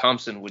Tristan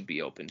Thompson would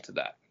be open to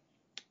that.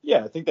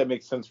 Yeah, I think that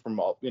makes sense from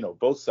all,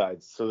 both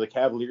sides. So the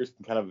Cavaliers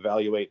can kind of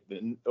evaluate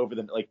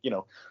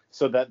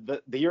so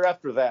that the year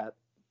after that,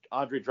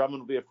 Andre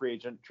Drummond will be a free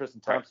agent.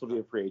 Tristan Thompson will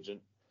be a free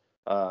agent.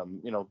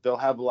 They'll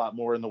have a lot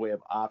more in the way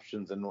of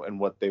options and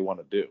what they want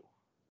to do.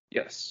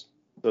 Yes.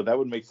 So that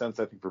would make sense,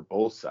 I think, for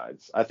both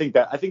sides. I think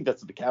that's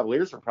what the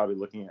Cavaliers are probably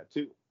looking at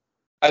too.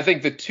 I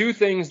think the two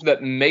things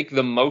that make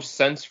the most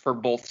sense for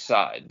both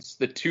sides,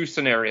 the two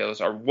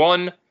scenarios are,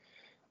 one,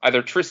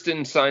 either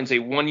Tristan signs a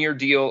 1-year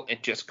deal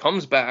and just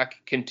comes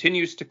back,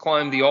 continues to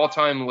climb the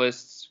all-time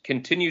lists,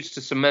 continues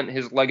to cement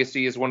his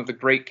legacy as one of the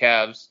great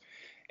Cavs,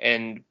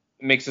 and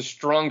makes a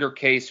stronger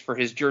case for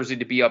his jersey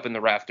to be up in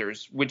the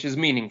rafters, which is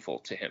meaningful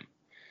to him.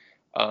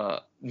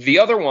 The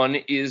other one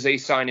is a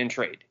sign and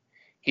trade.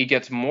 He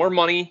gets more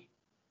money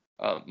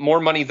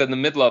than the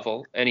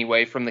mid-level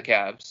anyway from the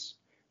Cavs.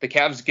 The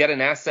Cavs get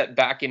an asset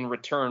back in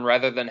return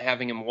rather than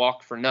having him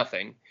walk for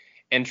nothing,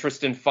 and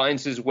Tristan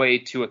finds his way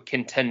to a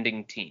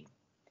contending team.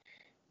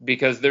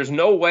 Because there's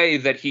no way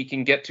that he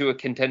can get to a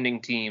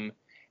contending team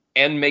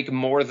and make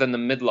more than the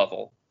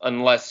mid-level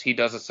unless he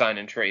does a sign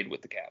and trade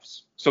with the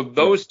Cavs. So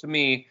those to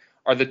me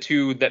are the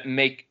two that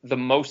make the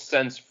most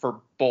sense for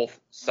both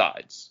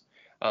sides.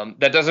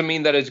 That doesn't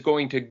mean that it's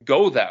going to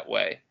go that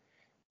way,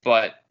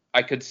 but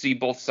I could see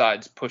both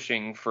sides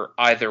pushing for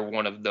either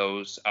one of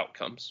those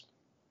outcomes.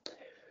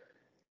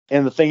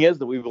 And the thing is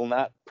that we will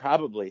not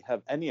probably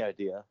have any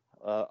idea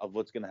of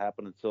what's going to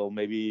happen until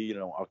maybe,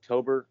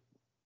 October,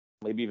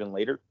 maybe even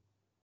later,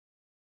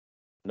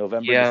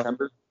 November,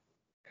 December.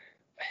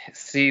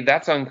 See,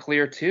 that's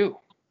unclear too.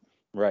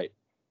 Right.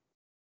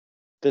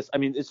 It's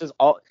just,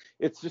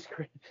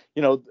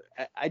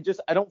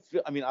 I don't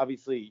feel,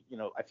 obviously,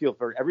 I feel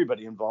for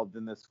everybody involved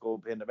in this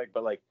global pandemic,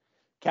 but like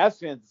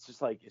Cavs fans, it's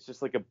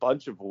just like a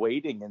bunch of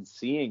waiting and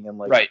seeing and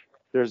like, right.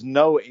 there's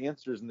no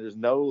answers and there's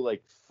no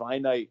like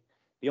finite.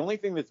 The only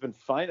thing that's been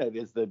finite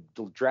is the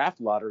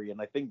draft lottery,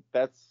 and I think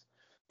that's,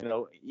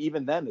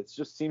 even then it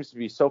just seems to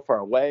be so far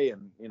away,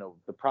 and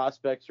the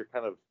prospects are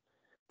kind of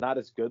not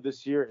as good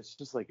this year. It's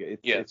just like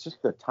it's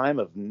just a time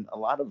of a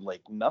lot of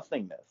like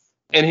nothingness.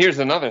 And here's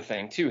another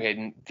thing too,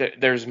 Hayden.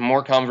 There's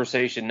more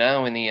conversation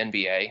now in the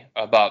NBA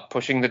about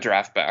pushing the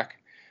draft back,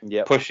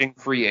 pushing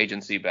free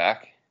agency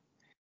back.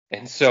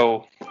 And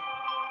so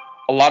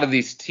a lot of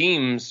these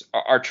teams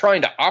are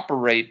trying to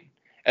operate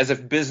as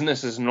if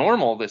business is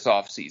normal this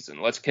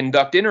offseason. Let's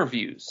conduct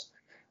interviews.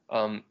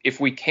 If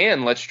we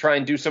can, let's try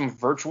and do some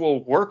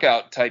virtual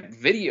workout type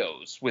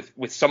videos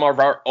with some of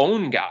our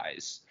own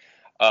guys.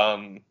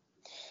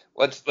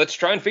 Let's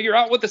try and figure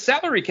out what the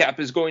salary cap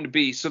is going to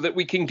be so that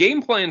we can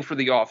game plan for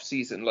the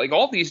offseason. Like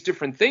all these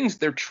different things,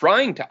 they're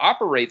trying to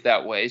operate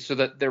that way so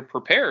that they're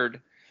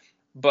prepared.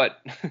 But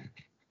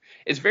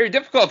it's very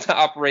difficult to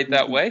operate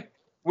that way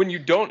when you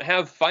don't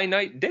have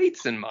finite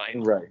dates in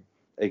mind. Right.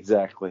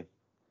 Exactly.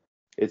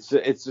 It's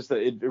just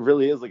it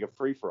really is like a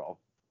free for all.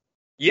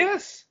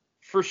 Yes,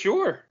 for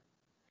sure.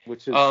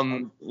 Which is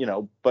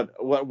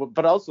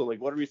but also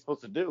like, what are we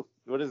supposed to do?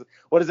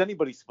 What is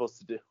anybody supposed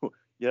to do?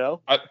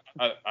 I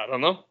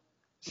don't know.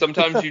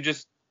 Sometimes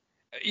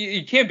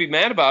you can't be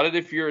mad about it.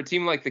 If you're a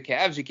team like the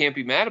Cavs, you can't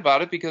be mad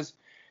about it because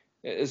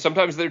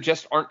sometimes there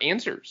just aren't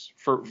answers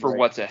for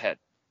what's ahead.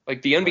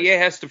 Like the NBA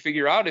has to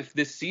figure out if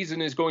this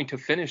season is going to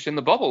finish in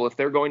the bubble, if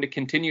they're going to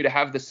continue to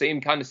have the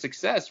same kind of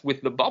success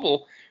with the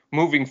bubble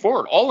moving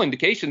forward. All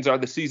indications are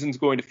the season's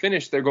going to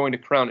finish. They're going to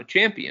crown a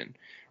champion.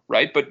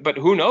 Right. But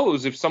who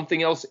knows if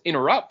something else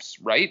interrupts.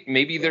 Right.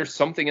 Maybe there's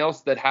something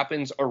else that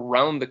happens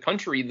around the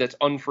country that's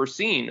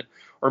unforeseen.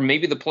 Or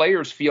maybe the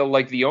players feel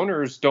like the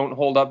owners don't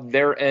hold up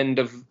their end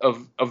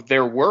of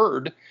their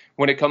word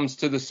when it comes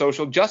to the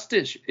social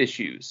justice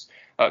issues.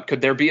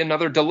 Could there be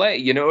another delay?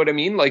 You know what I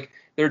mean? Like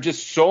there are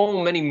just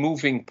so many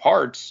moving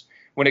parts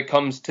when it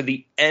comes to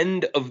the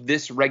end of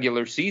this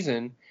regular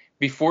season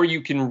before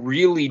you can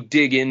really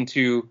dig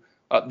into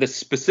the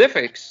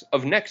specifics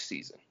of next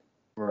season.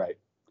 Right.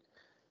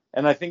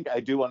 And I think I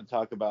do want to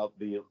talk about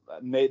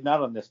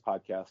not on this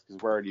podcast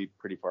because we're already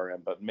pretty far in,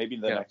 but maybe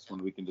the next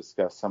one we can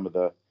discuss some of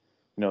the,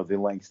 the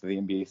lengths that the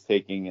NBA is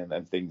taking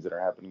and things that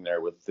are happening there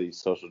with the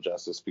social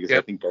justice, because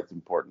I think that's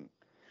important.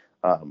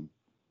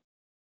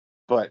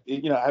 But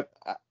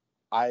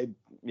I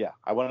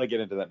want to get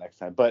into that next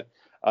time. But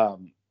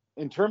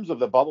in terms of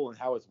the bubble and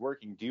how it's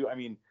working, do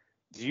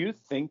you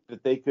think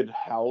that they could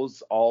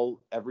house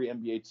every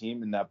NBA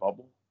team in that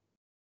bubble?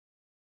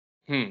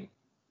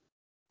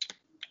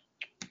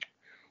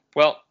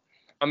 Well,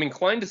 I'm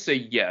inclined to say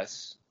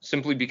yes,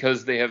 simply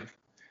because they have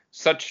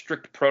such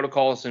strict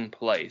protocols in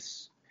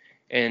place.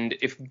 And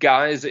if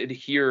guys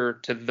adhere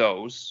to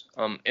those,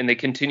 and they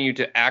continue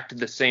to act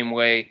the same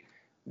way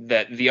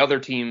that the other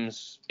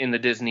teams in the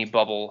Disney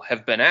bubble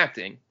have been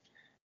acting,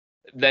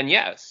 then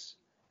yes.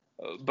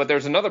 But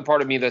there's another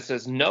part of me that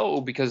says no,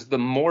 because the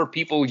more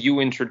people you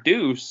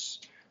introduce,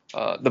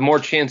 the more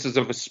chances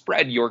of a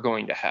spread you're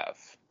going to have.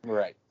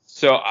 Right.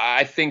 So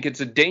I think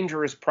it's a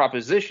dangerous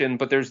proposition,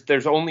 but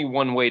there's only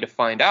one way to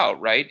find out,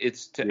 right?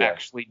 It's to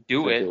actually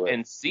do it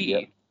and see.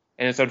 Yep.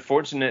 And it's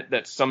unfortunate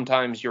that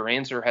sometimes your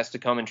answer has to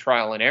come in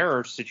trial and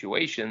error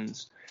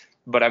situations.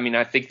 But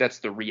I think that's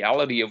the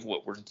reality of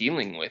what we're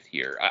dealing with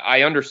here.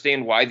 I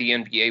understand why the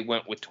NBA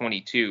went with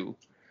 22.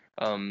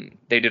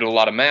 They did a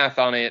lot of math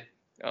on it.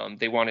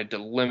 They wanted to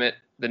limit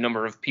the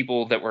number of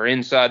people that were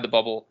inside the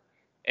bubble.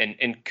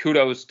 And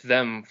kudos to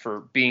them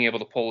for being able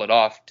to pull it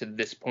off to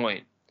this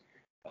point.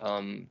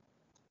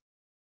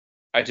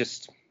 I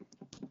just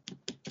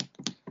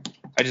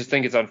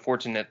think it's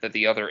unfortunate that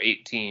the other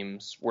 8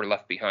 teams were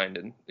left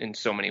behind in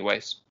so many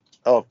ways.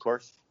 Oh, of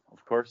course.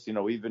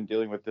 We've been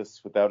dealing with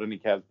this without any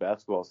Cavs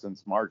basketball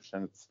since March,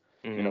 and it's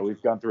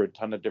we've gone through a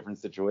ton of different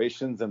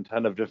situations and a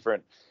ton of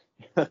different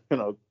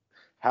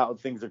how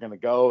things are going to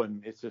go,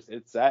 and it's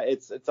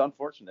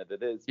unfortunate.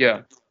 It is.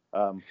 Yeah.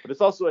 But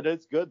it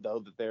is good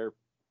though that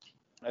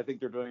I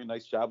think they're doing a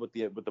nice job with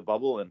the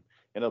bubble, and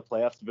the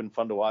playoffs have been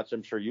fun to watch.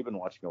 I'm sure you've been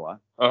watching a lot.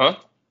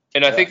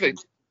 And I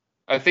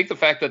think the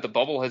fact that the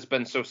bubble has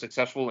been so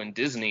successful in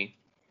Disney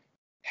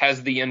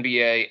has the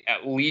NBA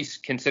at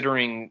least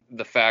considering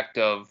the fact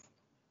of,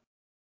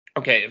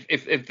 okay,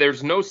 if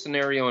there's no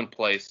scenario in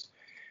place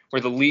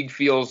where the league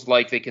feels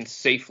like they can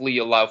safely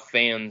allow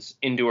fans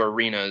into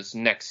arenas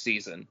next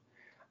season,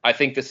 I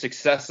think the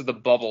success of the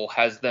bubble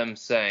has them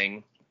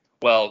saying,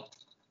 well,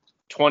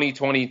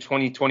 2020,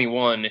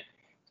 2021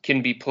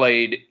 can be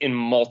played in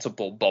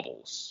multiple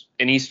bubbles,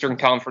 an Eastern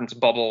Conference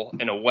bubble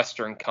and a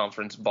Western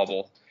Conference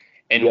bubble,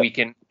 and we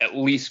can at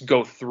least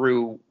go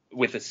through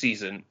with a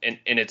season. And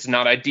it's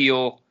not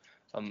ideal.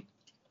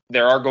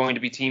 There are going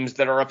to be teams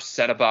that are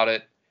upset about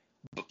it,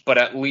 but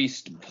at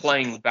least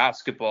playing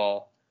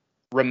basketball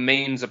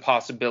remains a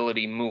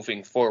possibility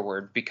moving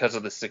forward because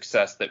of the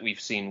success that we've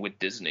seen with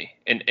Disney.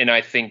 And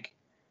I think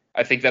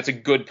that's a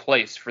good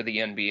place for the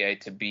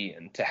NBA to be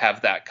in, to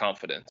have that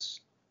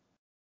confidence.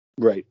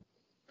 Right.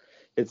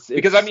 It's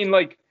because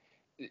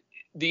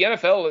the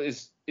NFL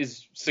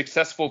is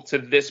successful to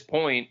this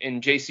point,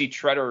 and JC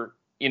Treader,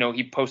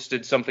 he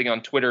posted something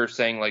on Twitter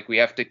saying, like, we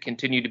have to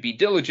continue to be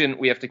diligent,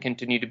 we have to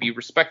continue to be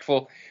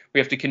respectful, we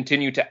have to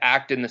continue to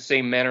act in the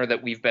same manner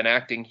that we've been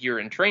acting here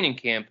in training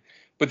camp.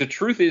 But the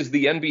truth is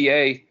the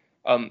NBA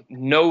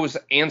knows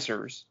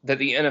answers that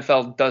the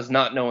NFL does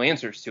not know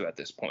answers to at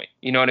this point.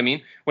 You know what I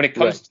mean? When it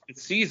comes to the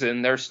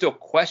season, there are still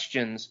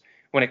questions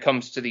when it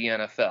comes to the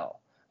NFL.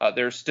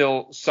 There's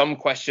still some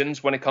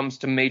questions when it comes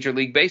to Major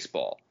League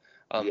Baseball.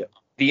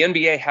 The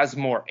NBA has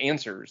more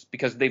answers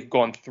because they've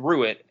gone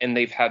through it and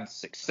they've had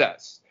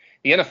success.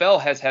 The NFL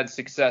has had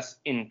success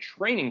in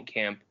training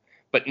camp,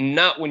 but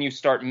not when you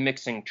start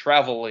mixing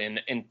travel in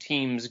and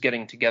teams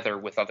getting together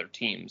with other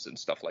teams and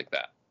stuff like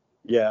that.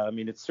 Yeah, I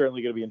mean, it's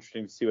certainly going to be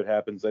interesting to see what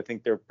happens. I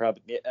think the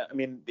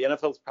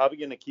NFL is probably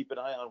going to keep an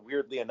eye on,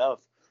 weirdly enough,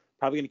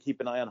 probably going to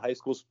keep an eye on high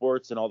school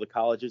sports and all the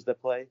colleges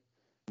that play.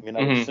 I mean,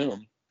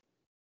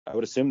 I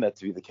would assume that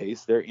to be the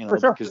case. They're, For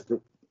sure. Because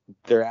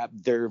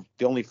they're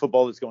the only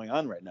football that's going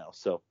on right now.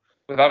 So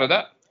without a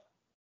doubt,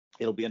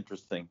 it'll be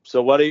interesting.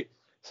 So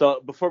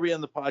before we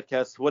end the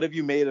podcast, what have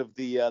you made of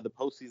the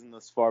postseason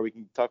thus far? We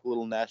can talk a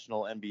little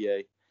national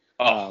NBA.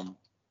 I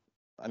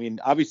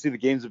mean, obviously the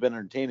games have been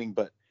entertaining,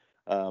 but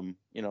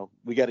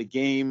we got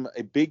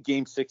a big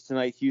game 6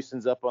 tonight.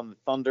 Houston's up on the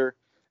Thunder,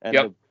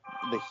 and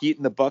the Heat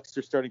and the Bucks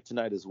are starting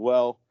tonight as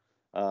well.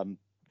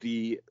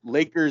 The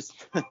Lakers,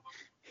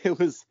 it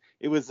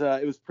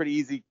was pretty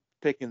easy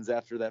pickings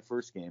after that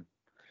first game.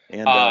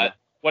 And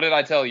what did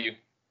I tell you?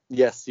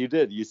 Yes, you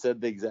did. You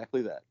said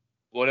exactly that.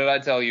 What did I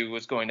tell you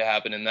was going to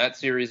happen in that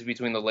series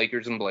between the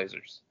Lakers and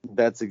Blazers?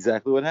 That's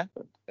exactly what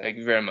happened. Thank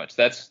you very much.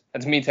 That's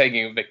me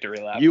taking a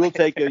victory lap. You will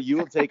take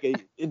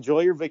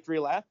enjoy your victory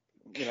lap.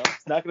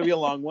 It's not going to be a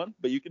long one,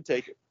 but you can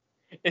take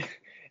it.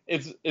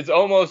 It's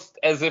almost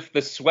as if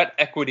the sweat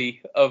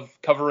equity of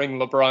covering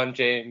LeBron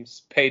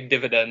James paid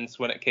dividends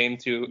when it came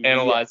to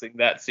analyzing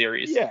that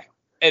series. Yeah.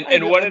 I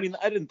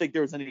didn't think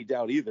there was any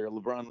doubt either.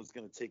 LeBron was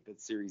going to take that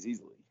series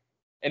easily.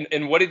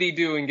 And what did he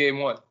do in game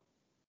 1?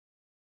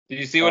 Did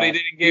you see what he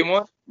did in game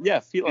 1? Yeah,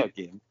 feel out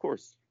game, of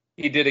course.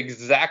 He did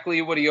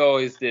exactly what he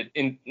always did,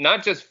 in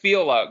not just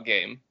feel out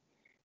game,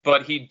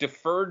 but he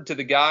deferred to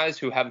the guys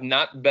who have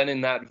not been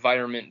in that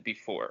environment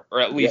before,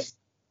 or at least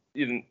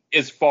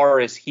as far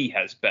as he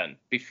has been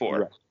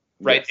before.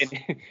 Right? Yes.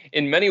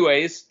 In many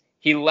ways,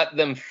 he let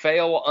them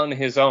fail on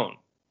his own,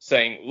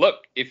 saying,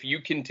 look, if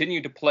you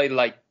continue to play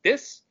like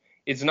this,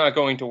 it's not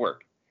going to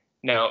work.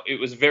 Now, it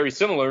was very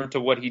similar to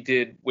what he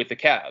did with the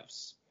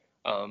Cavs.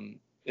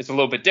 It's a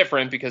little bit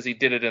different because he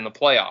did it in the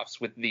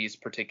playoffs with these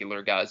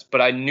particular guys.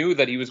 But I knew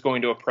that he was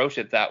going to approach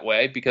it that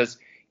way because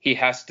he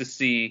has to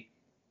see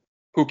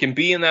who can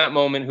be in that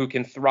moment, who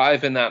can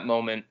thrive in that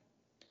moment,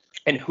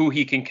 and who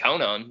he can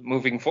count on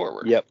moving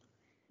forward. Yep.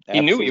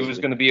 He knew he was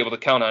going to be able to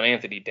count on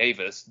Anthony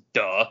Davis.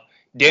 Duh.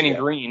 Danny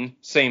Green,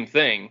 same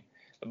thing.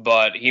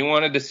 But he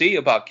wanted to see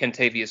about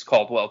Kentavious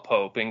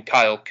Caldwell-Pope and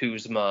Kyle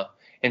Kuzma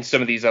and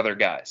some of these other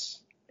guys.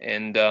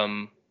 And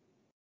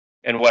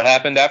what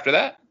happened after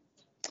that?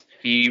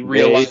 He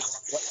realized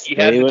what he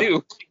had to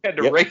do. He had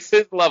to raise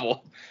his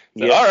level.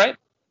 So, all right,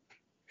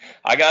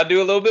 I got to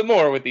do a little bit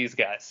more with these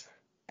guys.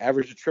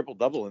 Average a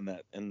triple-double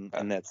in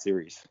that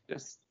series.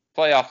 Just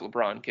playoff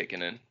LeBron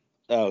kicking in.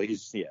 Oh,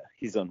 he's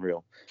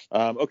unreal.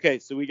 Okay,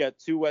 so we got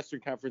 2 Western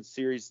Conference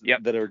series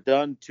that are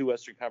done, 2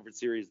 Western Conference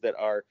series that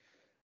are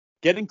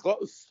getting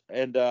close.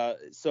 And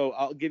so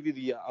I'll give you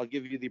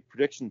the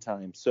prediction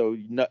time. So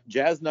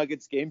Jazz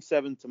Nuggets game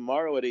 7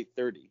 tomorrow at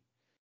 8:30.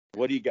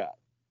 What do you got?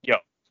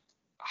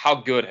 How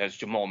good has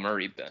Jamal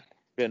Murray been?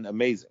 Been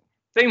amazing.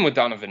 Same with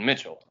Donovan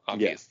Mitchell,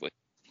 obviously.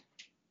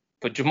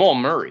 But Jamal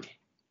Murray,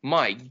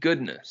 my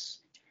goodness.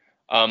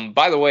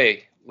 By the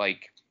way,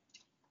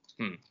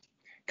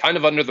 kind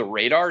of under the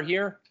radar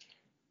here,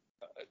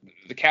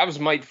 the Cavs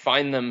might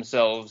find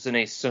themselves in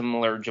a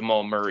similar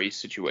Jamal Murray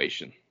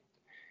situation.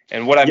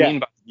 And what I mean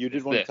by you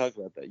did want to talk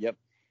about that. Yep.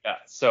 Yeah.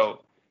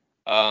 So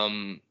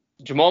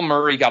Jamal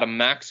Murray got a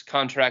max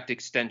contract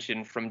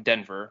extension from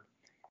Denver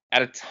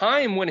at a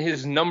time when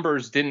his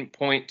numbers didn't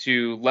point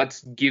to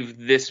let's give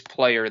this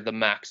player the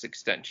max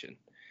extension.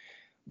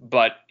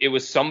 But it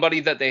was somebody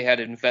that they had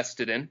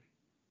invested in,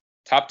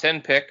 top 10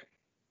 pick.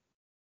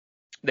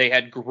 They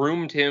had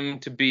groomed him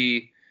to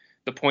be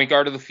the point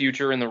guard of the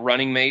future and the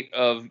running mate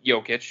of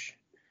Jokic.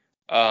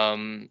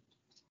 And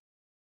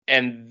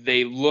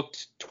they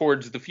looked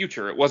towards the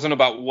future. It wasn't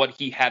about what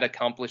he had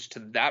accomplished to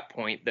that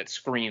point that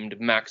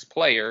screamed max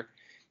player.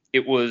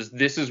 It was,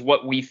 this is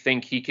what we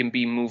think he can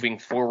be moving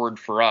forward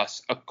for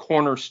us, a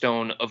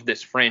cornerstone of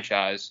this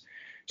franchise.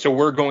 So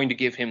we're going to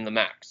give him the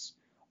max.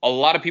 A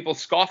lot of people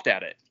scoffed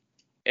at it.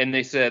 And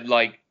they said,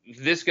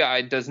 this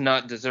guy does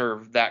not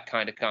deserve that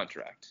kind of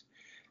contract.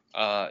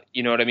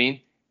 You know what I mean?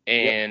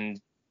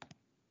 And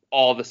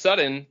all of a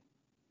sudden,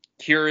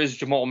 here is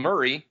Jamal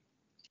Murray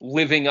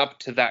living up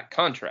to that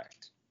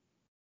contract.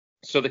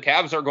 So the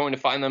Cavs are going to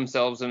find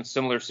themselves in a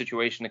similar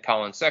situation to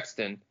Colin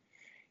Sexton.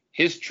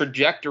 His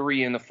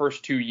trajectory in the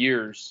first 2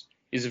 years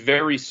is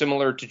very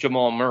similar to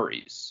Jamal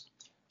Murray's.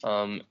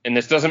 And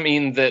this doesn't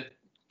mean that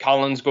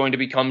Colin's going to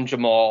become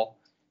Jamal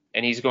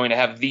and he's going to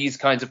have these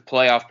kinds of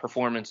playoff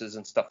performances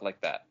and stuff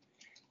like that.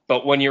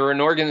 But when you're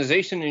an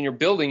organization and you're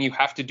building, you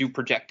have to do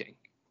projecting.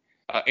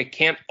 It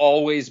can't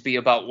always be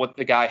about what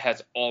the guy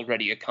has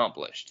already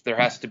accomplished. There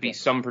has to be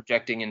some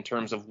projecting in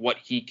terms of what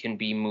he can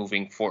be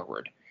moving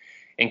forward.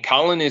 And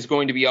Colin is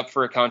going to be up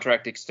for a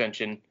contract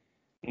extension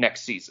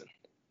next season.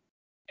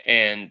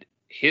 And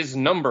his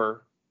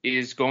number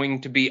is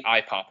going to be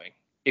eye-popping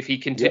if he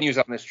continues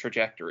on this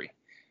trajectory.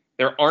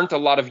 There aren't a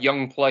lot of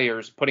young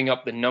players putting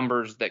up the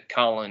numbers that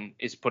Colin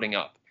is putting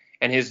up.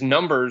 And his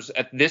numbers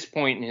at this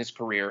point in his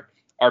career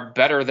are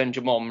better than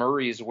Jamal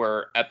Murray's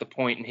were at the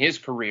point in his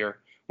career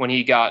when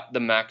he got the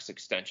max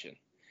extension.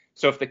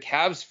 So if the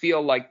Cavs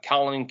feel like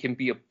Colin can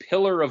be a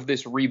pillar of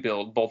this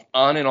rebuild, both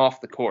on and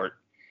off the court,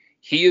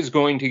 he is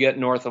going to get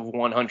north of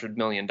 $100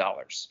 million.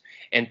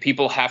 And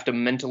people have to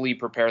mentally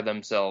prepare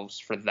themselves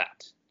for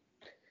that.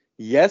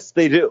 Yes,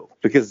 they do,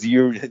 because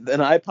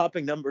an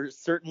eye-popping number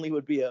certainly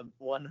would be a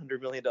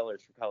 $100 million for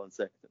Colin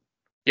Sexton.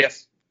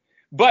 Yes.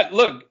 But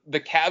look, the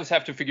Cavs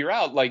have to figure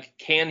out, like,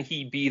 can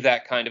he be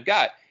that kind of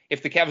guy?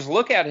 If the Cavs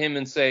look at him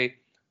and say,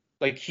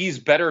 like, he's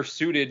better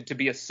suited to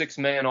be a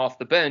six-man off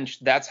the bench,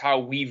 that's how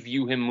we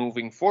view him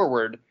moving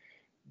forward,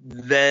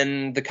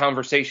 then the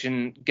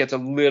conversation gets a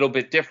little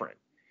bit different.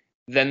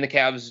 Then the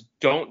Cavs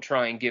don't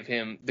try and give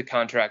him the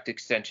contract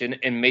extension,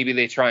 and maybe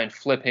they try and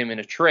flip him in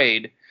a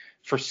trade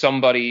for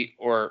somebody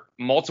or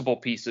multiple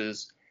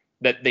pieces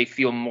that they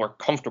feel more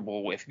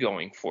comfortable with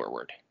going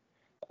forward.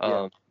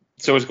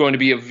 So it's going to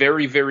be a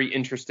very, very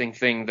interesting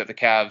thing that the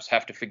Cavs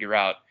have to figure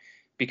out,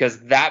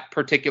 because that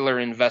particular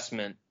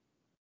investment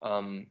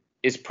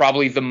is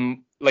probably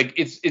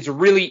it's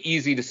really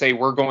easy to say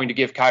we're going to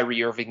give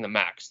Kyrie Irving the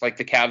max like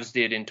the Cavs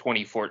did in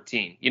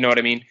 2014. You know what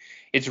I mean?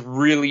 It's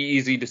really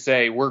easy to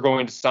say we're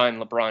going to sign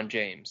LeBron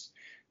James.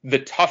 The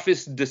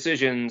toughest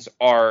decisions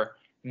are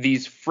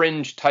these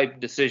fringe type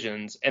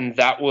decisions, and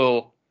that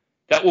will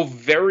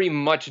very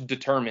much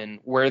determine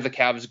where the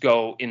Cavs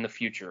go in the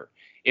future.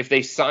 If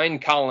they sign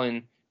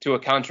Colin to a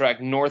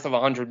contract north of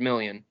 $100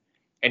 million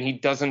and he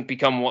doesn't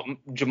become what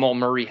Jamal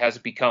Murray has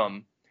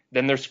become,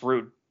 then they're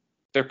screwed.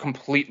 They're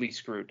completely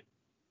screwed.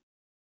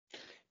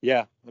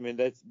 Yeah, I mean,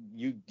 that's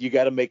you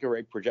got to make a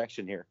right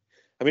projection here.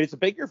 I mean, it's a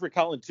big year for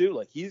Colin too.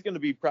 Like, he's going to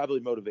be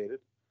probably motivated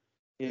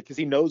because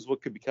he knows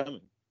what could be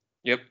coming.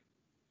 Yep.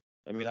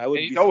 I mean,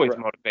 he's always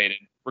motivated,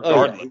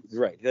 regardless. Oh, yeah,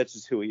 right. That's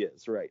just who he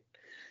is, right?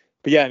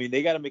 But yeah, I mean,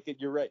 they got to make it.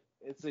 You're right.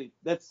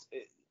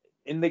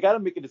 And they got to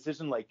make a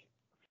decision. Like,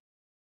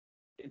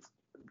 it's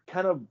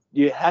kind of,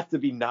 you have to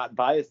be not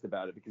biased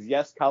about it, because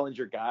yes, Colin's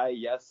your guy.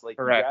 Yes, like,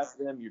 you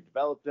drafted him, you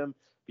developed him.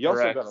 But you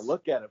also got to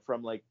look at it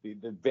from like the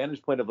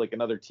vantage point of like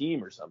another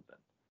team or something.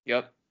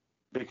 Yep.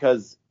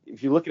 Because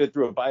if you look at it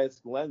through a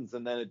biased lens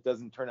and then it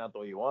doesn't turn out the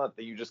way you want,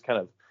 then you just kind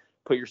of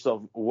put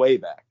yourself way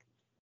back.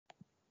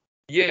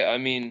 Yeah, I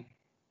mean,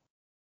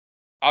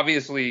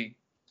 obviously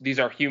these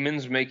are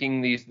humans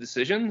making these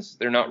decisions.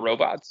 They're not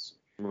robots.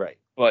 Right.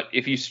 But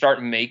if you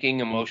start making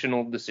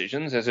emotional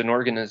decisions as an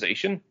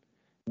organization,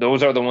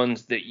 those are the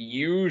ones that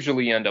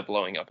usually end up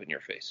blowing up in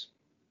your face.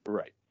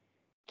 Right.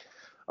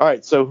 All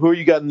right. So who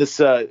you got in this?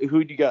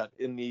 Who do you got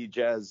in the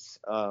Jazz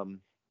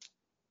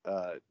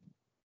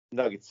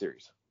Nuggets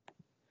series?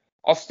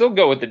 I'll still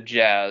go with the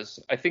Jazz.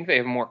 I think they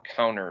have more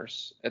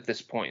counters at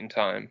this point in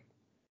time.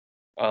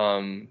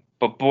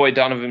 But boy,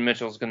 Donovan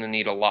Mitchell's going to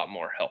need a lot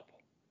more help.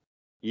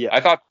 Yeah.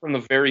 I thought from the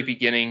very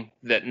beginning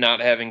that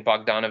not having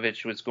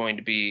Bogdanovich was going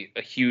to be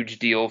a huge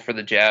deal for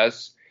the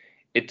Jazz.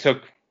 It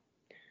took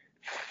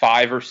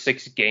 5 or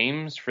 6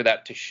 games for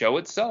that to show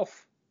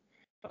itself.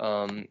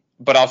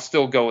 But I'll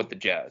still go with the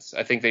Jazz.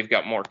 I think they've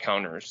got more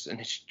counters. And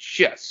it's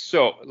just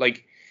so,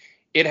 like,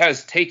 it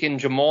has taken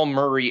Jamal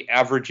Murray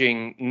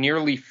averaging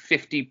nearly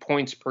 50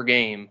 points per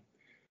game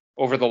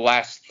over the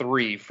last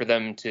 3 for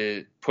them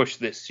to push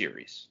this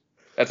series.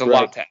 That's a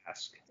lot to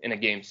ask in a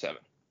Game 7.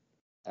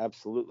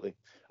 Absolutely.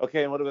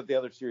 Okay, and what about the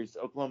other series,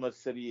 Oklahoma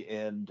City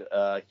and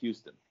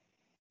Houston?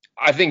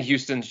 I think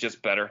Houston's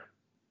just better.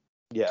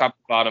 Yeah. Top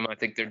to bottom, I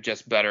think they're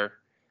just better.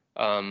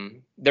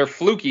 They're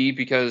fluky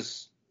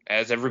because,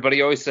 as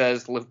everybody always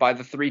says, live by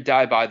the 3,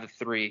 die by the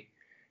 3.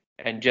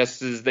 And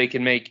just as they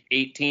can make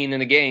 18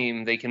 in a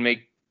game, they can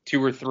make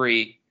 2 or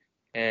 3.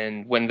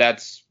 And when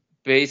that's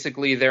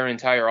basically their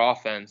entire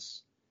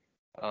offense,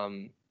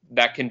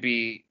 that can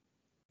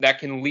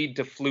lead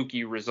to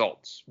fluky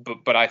results.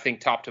 But I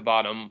think top to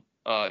bottom,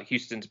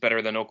 Houston's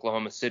better than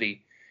Oklahoma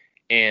City.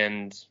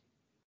 And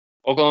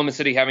Oklahoma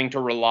City having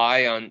to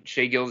rely on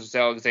Shai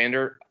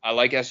Gilgeous-Alexander, I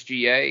like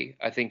SGA.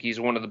 I think he's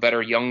one of the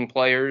better young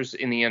players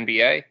in the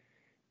NBA.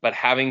 But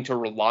having to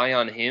rely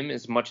on him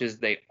as much as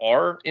they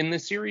are in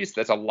this series,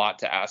 that's a lot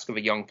to ask of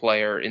a young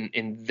player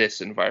in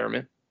this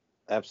environment.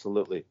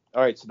 Absolutely.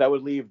 All right, so that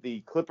would leave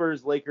the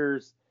Clippers,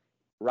 Lakers,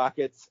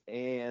 Rockets,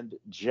 and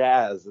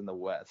Jazz in the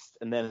West.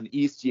 And then in the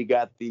East, you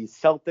got the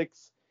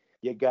Celtics,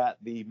 you got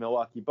the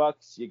Milwaukee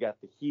Bucks, you got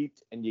the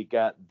Heat, and you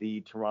got the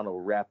Toronto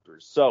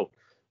Raptors. So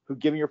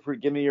Give me your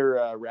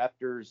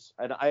Raptors,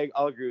 and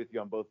I'll agree with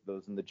you on both of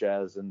those, in the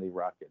Jazz and the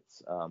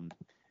Rockets.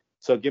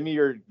 So give me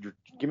your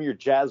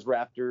Jazz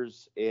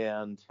Raptors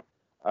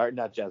or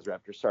not Jazz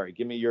Raptors. Sorry,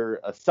 give me your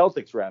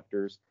Celtics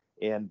Raptors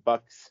and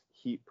Bucks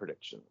Heat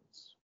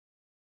predictions.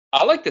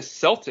 I like the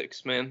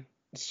Celtics, man.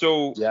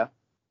 So yeah,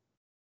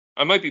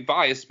 I might be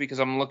biased because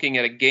I'm looking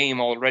at a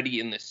game already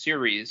in this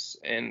series,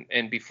 and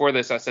before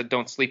this I said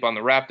don't sleep on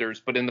the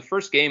Raptors, but in the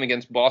first game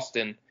against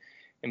Boston.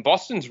 And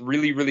Boston's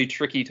really, really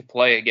tricky to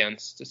play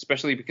against,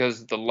 especially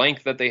because the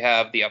length that they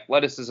have, the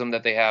athleticism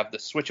that they have, the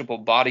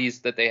switchable bodies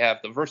that they have,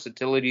 the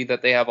versatility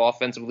that they have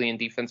offensively and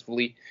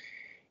defensively.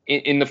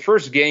 In the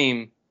first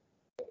game,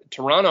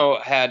 Toronto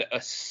had a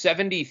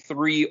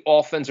 73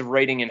 offensive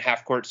rating in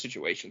half-court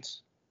situations.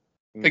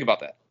 Think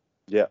about that.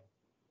 Yeah.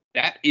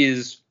 That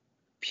is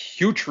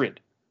putrid.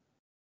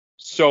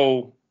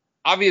 So,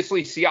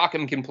 obviously,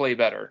 Siakam can play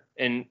better,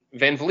 and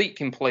Van Vliet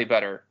can play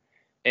better,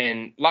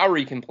 and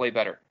Lowry can play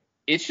better.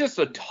 It's just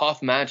a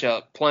tough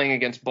matchup playing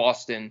against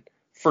Boston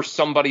for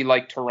somebody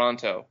like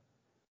Toronto.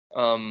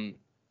 I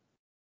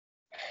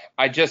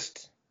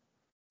just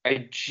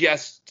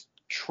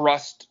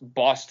trust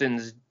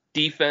Boston's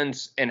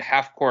defense and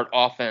half-court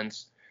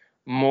offense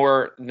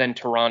more than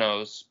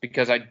Toronto's,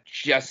 because I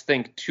just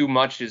think too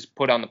much is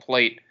put on the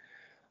plate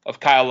of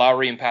Kyle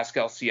Lowry and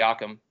Pascal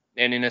Siakam.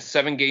 And in a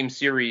 7-game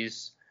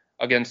series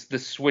against the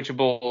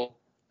switchable,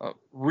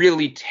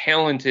 really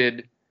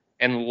talented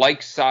and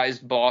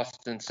like-sized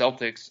Boston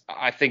Celtics,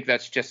 I think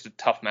that's just a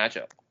tough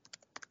matchup.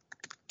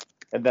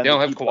 And then they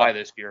don't have Kawhi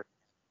this year.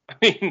 I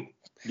mean,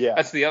 yeah,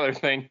 that's the other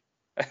thing.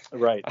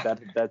 Right.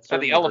 That's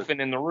the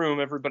elephant in the room.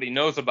 Everybody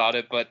knows about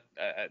it, but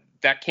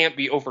that can't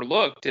be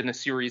overlooked in a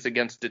series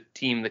against a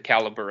team the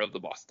caliber of the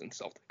Boston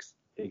Celtics.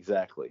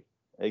 Exactly.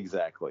 All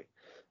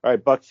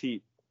right, Bucks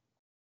Heat.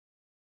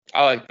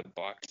 I like the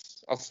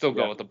Bucks. I'll still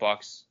go with the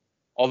Bucks.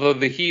 Although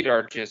the Heat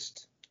are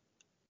just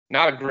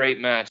not a great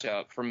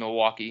matchup for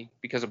Milwaukee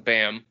because of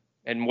Bam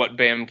and what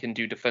Bam can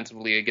do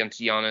defensively against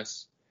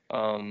Giannis.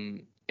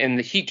 And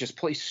the Heat just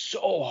play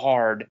so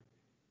hard.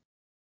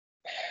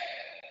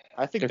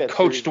 I think they're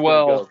coached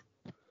well.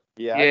 I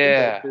think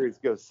that series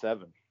goes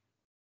 7.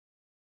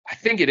 I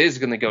think it is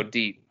going to go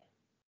deep.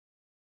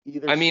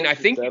 I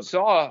think you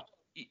saw,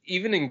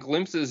 even in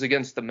glimpses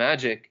against the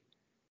Magic,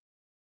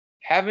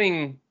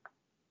 having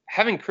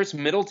Chris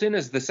Middleton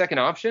as the second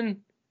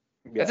option,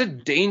 that's a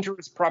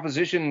dangerous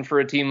proposition for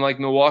a team like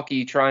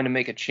Milwaukee trying to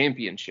make a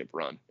championship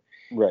run.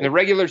 Right. In the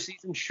regular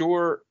season,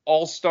 sure,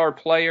 all-star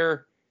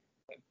player.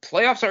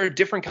 Playoffs are a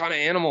different kind of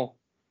animal.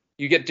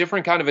 You get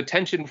different kind of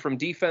attention from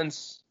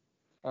defense.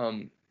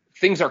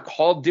 Things are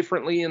called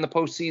differently in the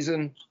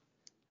postseason.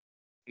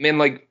 Man,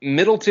 like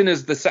Middleton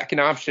is the second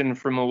option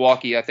for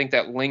Milwaukee. I think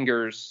that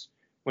lingers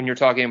when you're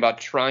talking about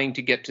trying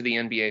to get to the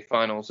NBA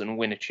Finals and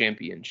win a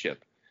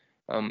championship.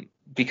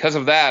 Because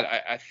of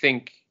that, I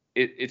think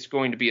it's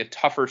going to be a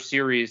tougher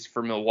series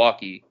for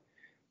Milwaukee.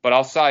 But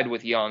I'll side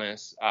with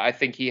Giannis. I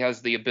think he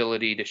has the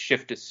ability to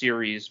shift a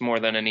series more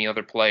than any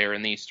other player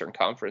in the Eastern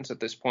Conference at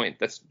this point.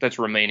 That's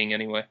remaining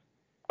anyway.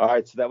 All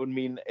right, so that would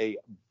mean a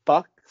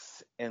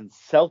Bucks and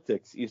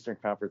Celtics Eastern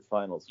Conference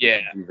Finals.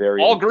 Yeah,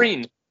 all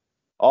green.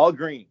 All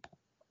green.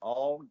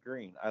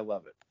 I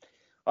love it.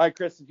 All right,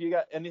 Chris, if you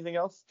got anything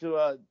else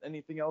that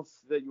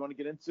you want to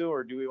get into,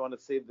 or do we want to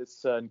save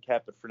this and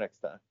cap it for next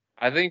time?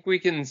 I think we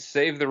can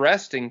save the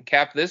rest and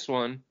cap this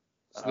one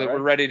so that we're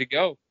ready to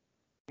go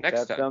next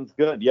time. That sounds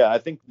good. Yeah, I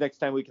think next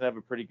time we can have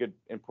a pretty good,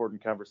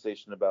 important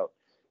conversation about,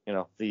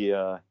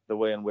 the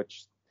way in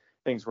which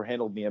things were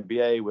handled in the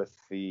NBA with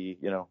the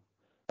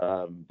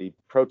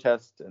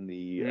protest and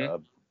the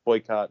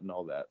boycott and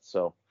all that.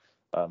 So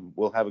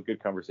we'll have a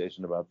good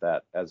conversation about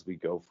that as we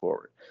go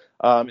forward.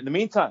 In the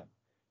meantime,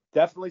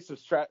 definitely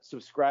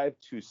subscribe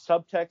to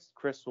Subtext.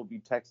 Chris will be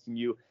texting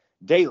you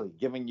daily,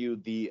 giving you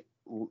the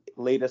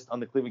latest on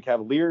the Cleveland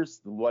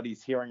Cavaliers, what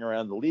he's hearing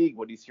around the league,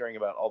 what he's hearing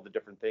about all the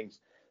different things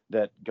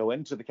that go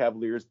into the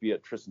Cavaliers, be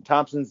it Tristan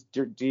Thompson's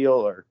deal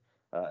or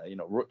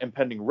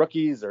impending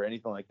rookies or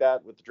anything like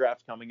that with the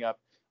draft coming up.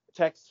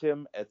 Text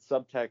him at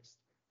Subtext,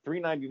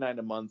 $3.99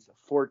 a month,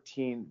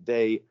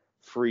 14-day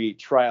free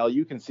trial.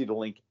 You can see the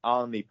link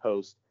on the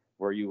post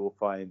where you will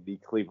find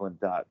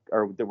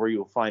where you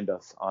will find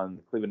us on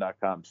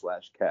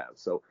cleveland.com/Cavs.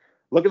 So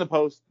look in the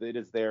post, it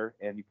is there,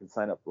 and you can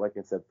sign up. Like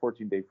I said,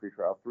 14-day free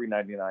trial,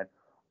 $3.99.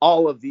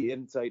 All of the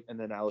insight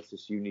and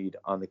analysis you need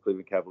on the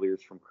Cleveland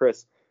Cavaliers from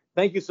Chris.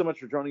 Thank you so much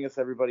for joining us,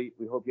 everybody.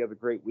 We hope you have a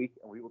great week,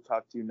 and we will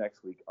talk to you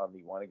next week on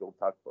the Wine and Gold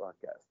Talk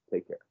podcast.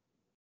 Take care.